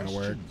probably not gonna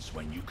work.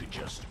 When you could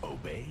just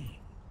obey.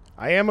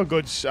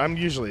 I'm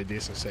usually a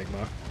decent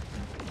Sigma.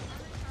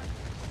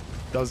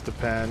 Does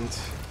depend.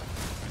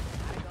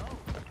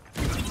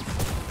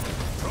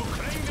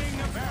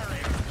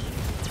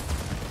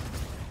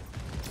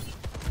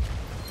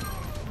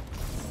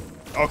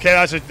 Okay,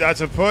 that's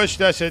a push.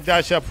 That's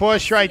a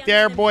push right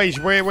there, boys.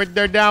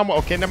 They're down.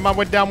 Okay, never mind.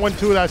 We're down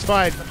 1-2. That's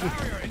fine.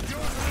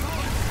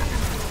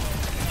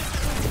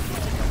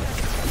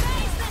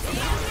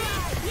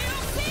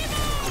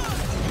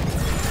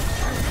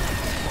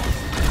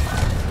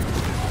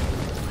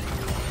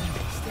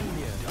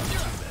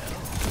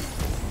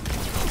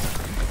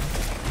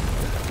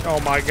 Oh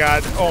my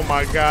god. Oh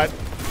my god.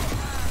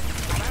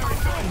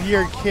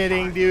 You're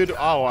kidding, dude.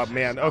 Oh,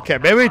 man. Okay,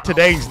 maybe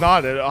today's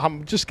not it.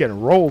 I'm just getting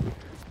rolled.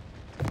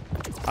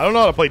 I don't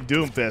know how to play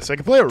Doomfist. I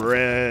can play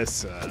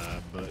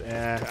Orisa, but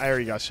I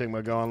already got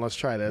Sigma going. Let's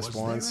try this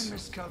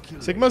once.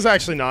 Sigma's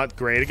actually not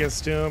great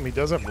against Doom. He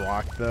does have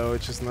Rock, though,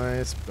 which is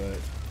nice, but...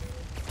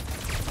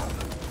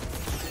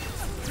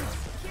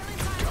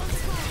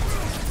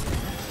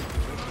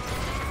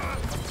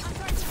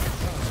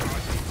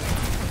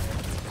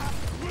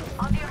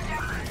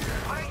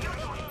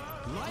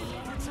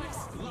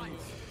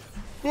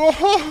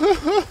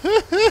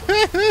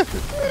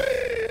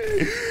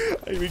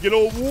 We get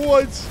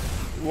awards.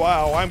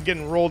 Wow, I'm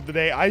getting rolled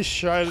today. I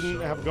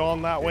shouldn't have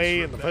gone that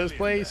way in the first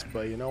place,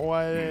 but you know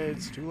what?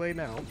 It's too late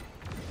now.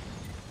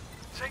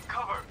 Take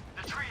cover.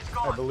 The tree is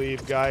gone. I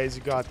believe, guys,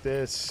 you got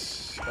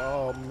this.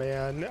 Oh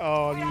man.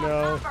 Oh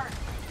no.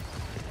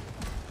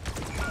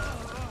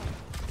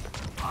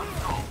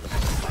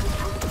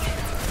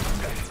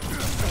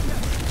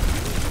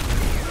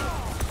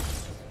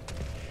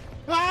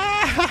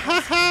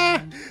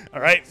 All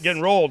right,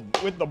 getting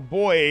rolled with the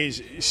boys.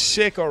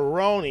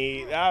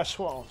 Sickaroni. That's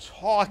what I'm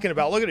talking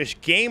about. Look at this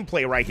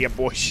gameplay right here,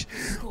 boys.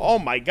 Oh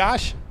my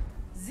gosh.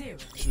 0.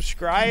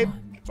 Subscribe,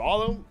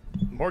 follow.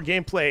 More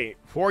gameplay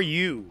for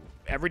you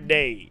every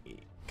day.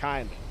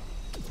 Kind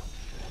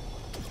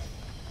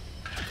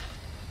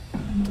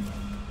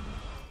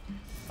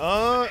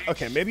of.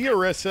 Okay, maybe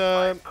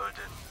Orisa.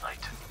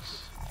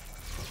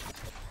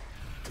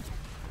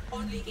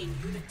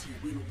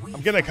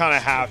 I'm gonna kind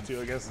of have to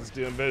against this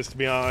Doombiz, to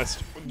be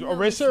honest.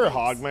 Orisa or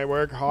Hog might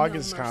work. Hog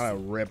is kind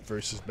of Rip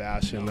versus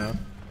Bastion, though.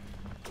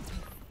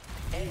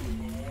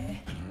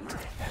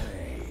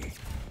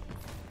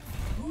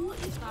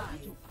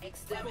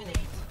 Exterminate.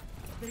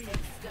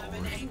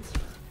 Exterminate.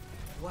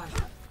 One.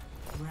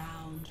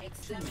 Round.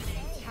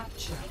 Exterminate.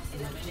 Capture.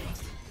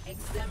 Exterminate.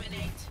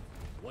 Exterminate.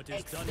 What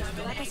is done is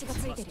done.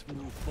 Must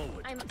move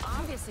forward. I'm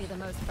obviously the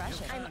most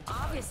precious. I'm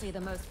obviously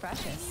the most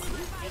precious.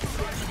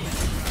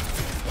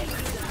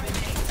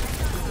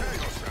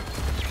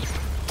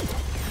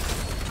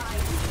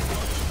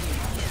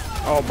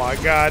 Oh my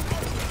god.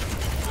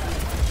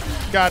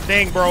 God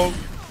dang, bro.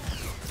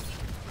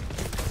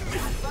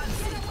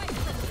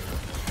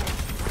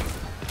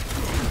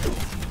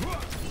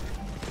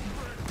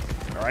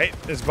 All right,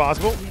 this is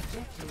possible.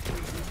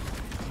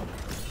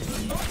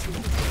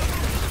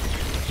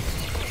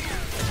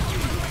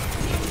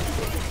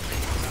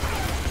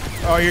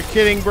 Oh, you're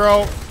kidding,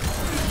 bro.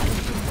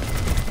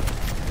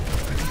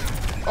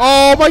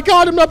 Oh my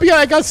god, I'm not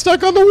behind. I got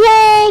stuck on the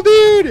wall,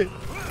 dude.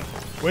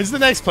 When's the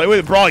next play with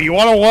it, bro? You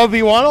want a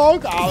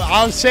 1v1?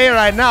 I'll say it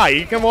right now.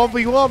 You can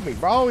 1v1 me,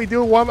 bro. We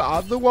do one.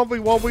 I'll do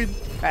 1v1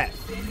 with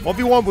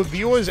 1v1 with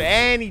viewers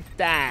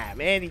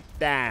anytime,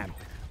 anytime.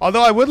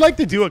 Although I would like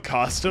to do a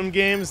custom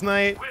games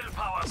night,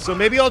 so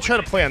maybe I'll try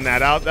to plan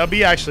that out. That'll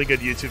be actually a good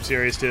YouTube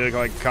series too,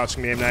 like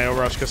custom game night,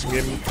 Overwatch custom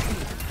game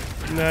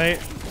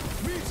night.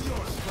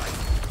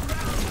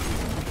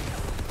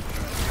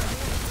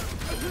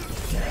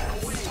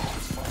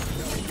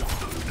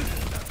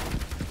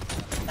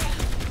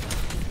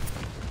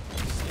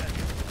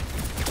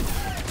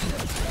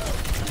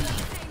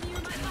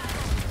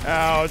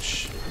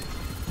 Ouch.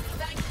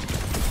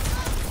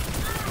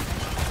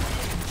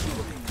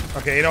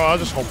 Okay, you know what? I'll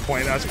just hold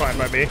point. That's fine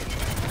by me.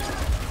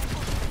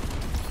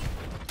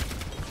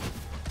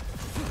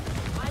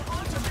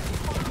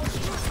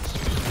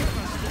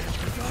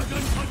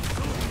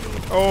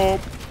 Oh.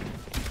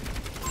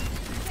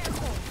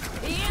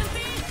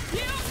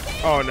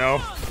 Oh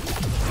no.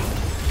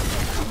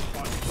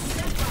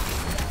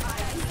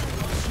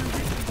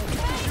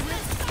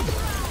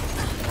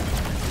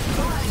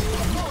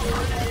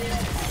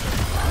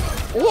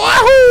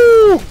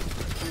 Wahoo!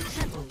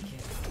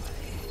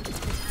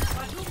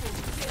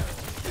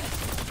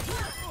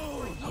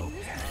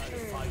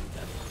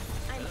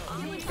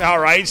 All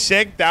right,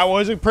 sick. That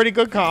was a pretty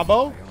good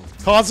combo.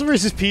 Console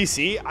versus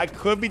PC. I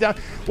could be down.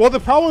 Well, the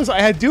problem is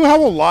I do have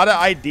a lot of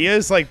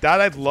ideas like that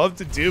I'd love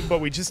to do,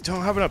 but we just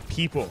don't have enough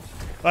people.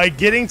 Like,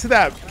 getting to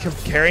that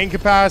carrying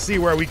capacity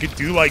where we could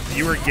do, like,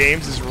 viewer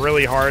games is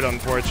really hard,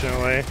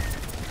 unfortunately.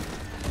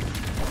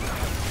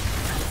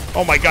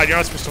 Oh my god, you're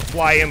not supposed to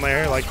fly in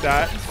there like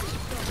that.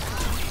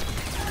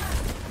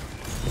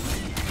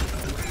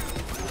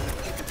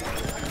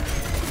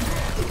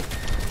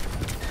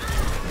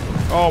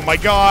 Oh my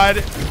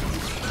god.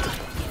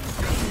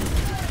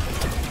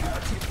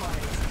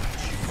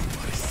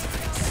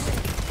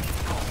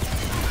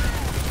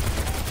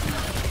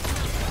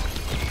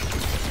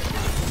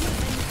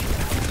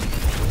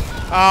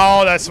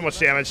 Oh, that's so much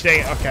damage.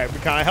 Dang it. Okay, we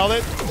kind of held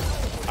it.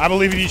 I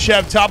believe in you,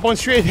 Cheb. Top one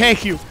straight.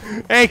 Thank you.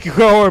 Thank you,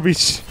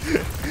 Orbeez.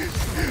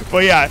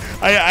 But yeah,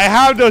 I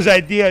have those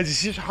ideas.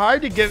 It's just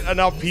hard to get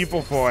enough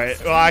people for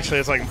it. Well, actually,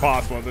 it's like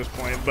impossible at this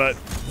point, but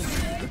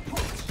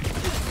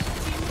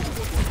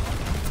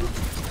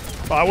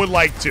I would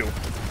like to.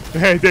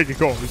 Hey, there you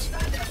go.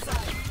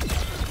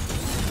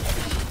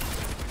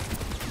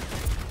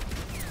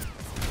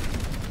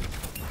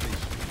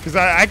 Because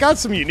I got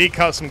some unique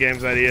custom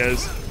games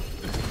ideas.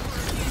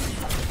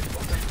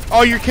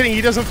 Oh, you're kidding.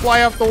 He doesn't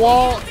fly off the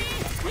wall?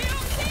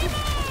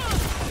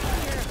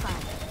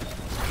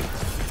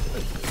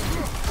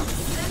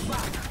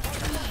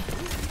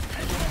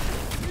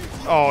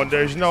 Oh,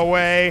 there's no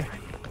way.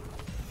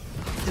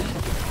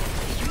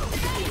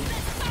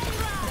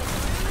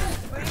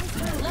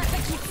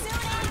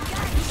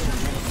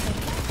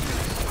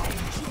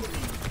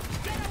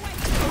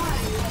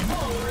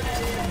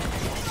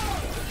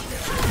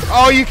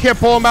 Oh, you can't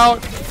pull him out.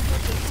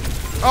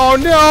 Oh,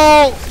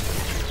 no.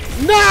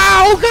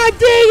 No, god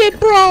dang it,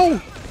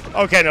 bro.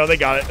 Okay, no, they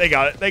got it. They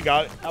got it. They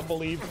got it. I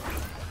believe.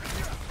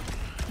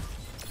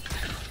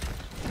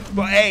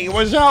 But hey,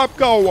 what's up,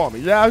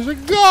 going? How's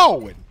it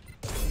going?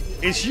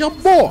 It's your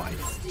boy,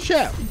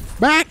 Chef,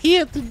 back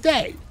here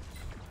today.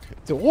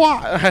 To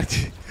what?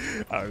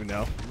 I don't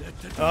know.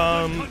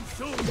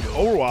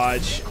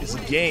 Overwatch is a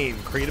game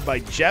created by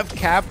Jeff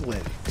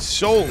Kaplan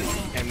solely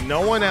and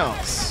no one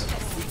else.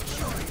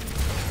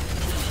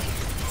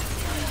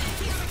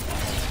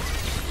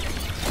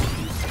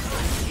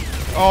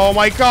 Oh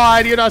my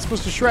god, you're not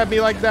supposed to shred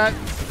me like that.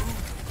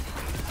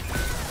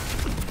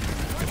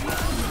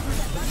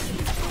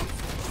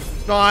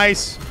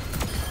 Nice.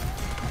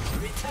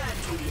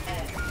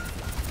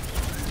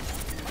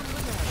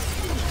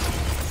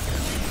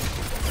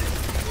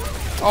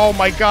 Oh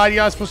my god,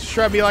 you're not supposed to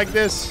shred me like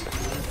this.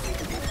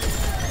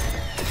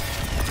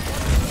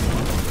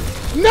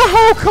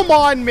 No, come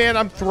on, man.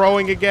 I'm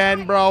throwing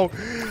again, bro.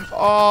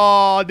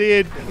 Oh,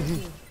 dude.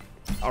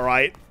 All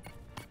right.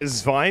 This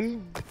is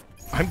fine.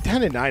 I'm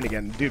 10-9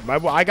 again. Dude,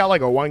 I got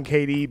like a 1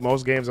 KD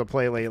most games I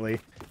play lately.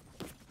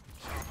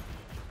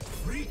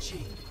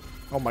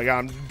 Oh my god,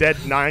 I'm dead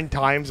 9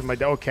 times.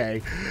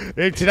 Okay.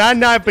 Tonight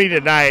not be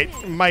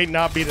tonight. Might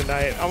not be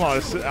tonight. I'm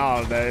on.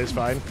 Oh, that is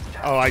fine.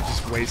 Oh, I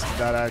just wasted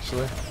that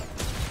actually.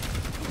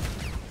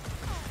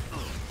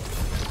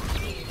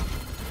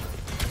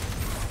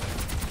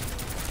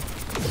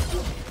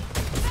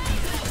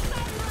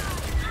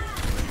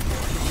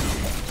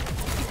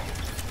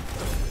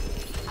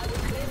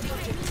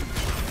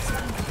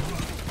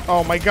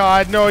 Oh my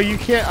god, no, you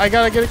can't. I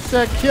gotta get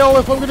that kill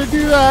if I'm gonna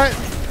do that.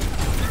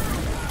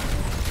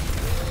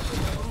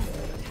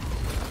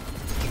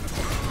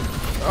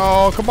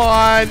 Oh, come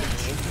on.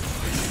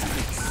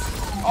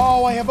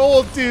 Oh, I have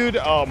ult, dude.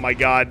 Oh my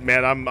god,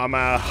 man, I'm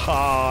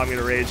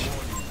gonna rage.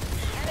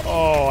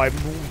 Oh, I'm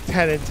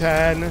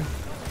 10-10.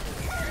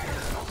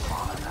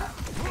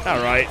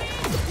 All right.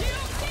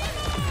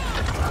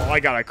 Oh, I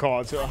gotta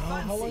call it. So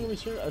how long are we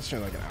streaming? That's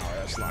streaming like an hour.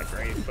 That's not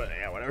great, but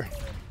yeah, whatever.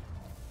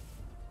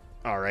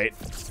 All right.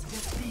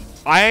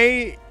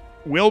 I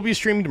will be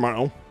streaming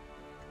tomorrow,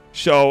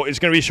 so it's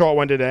gonna be a short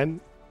one to end.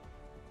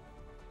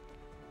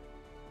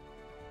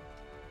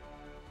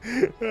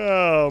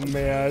 Oh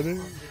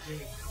man.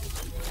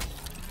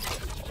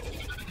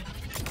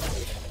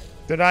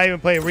 Did I even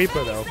play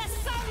Reaper though?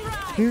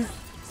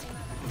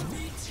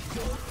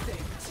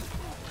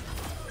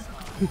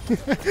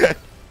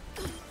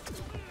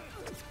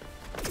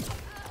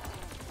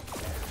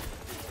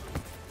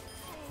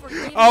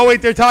 Oh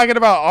wait, they're talking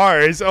about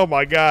ours. Oh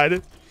my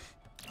god.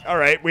 All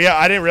right,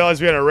 I didn't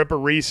realize we had a Ripper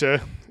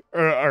Risa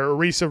or a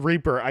Risa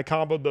Reaper. I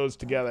comboed those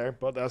together,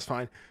 but that's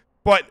fine.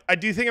 But I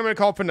do think I'm gonna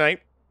call it for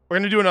night. We're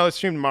gonna do another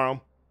stream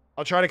tomorrow.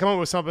 I'll try to come up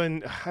with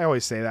something. I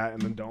always say that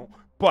and then don't.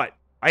 But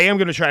I am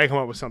gonna try to come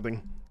up with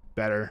something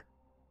better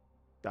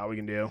that we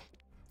can do.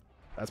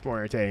 That's more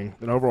entertaining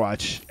than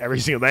Overwatch every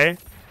single day.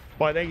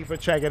 But thank you for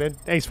checking in.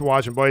 Thanks for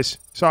watching, boys.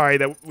 Sorry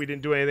that we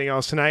didn't do anything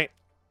else tonight.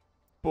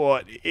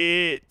 But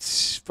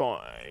it's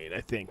fine,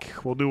 I think.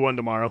 We'll do one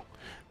tomorrow.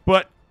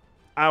 But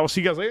I will see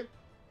you guys later.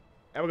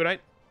 Have a good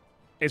night.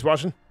 Thanks for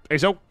watching.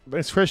 Thanks, Oak.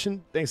 Thanks,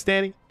 Christian. Thanks,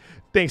 Danny.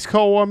 Thanks,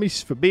 Cole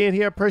Warmies, for being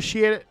here.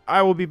 Appreciate it.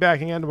 I will be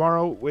back again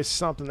tomorrow with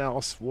something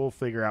else. We'll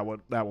figure out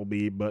what that will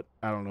be, but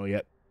I don't know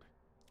yet.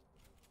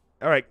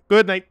 All right.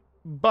 Good night.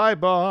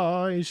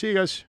 Bye-bye. See you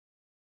guys.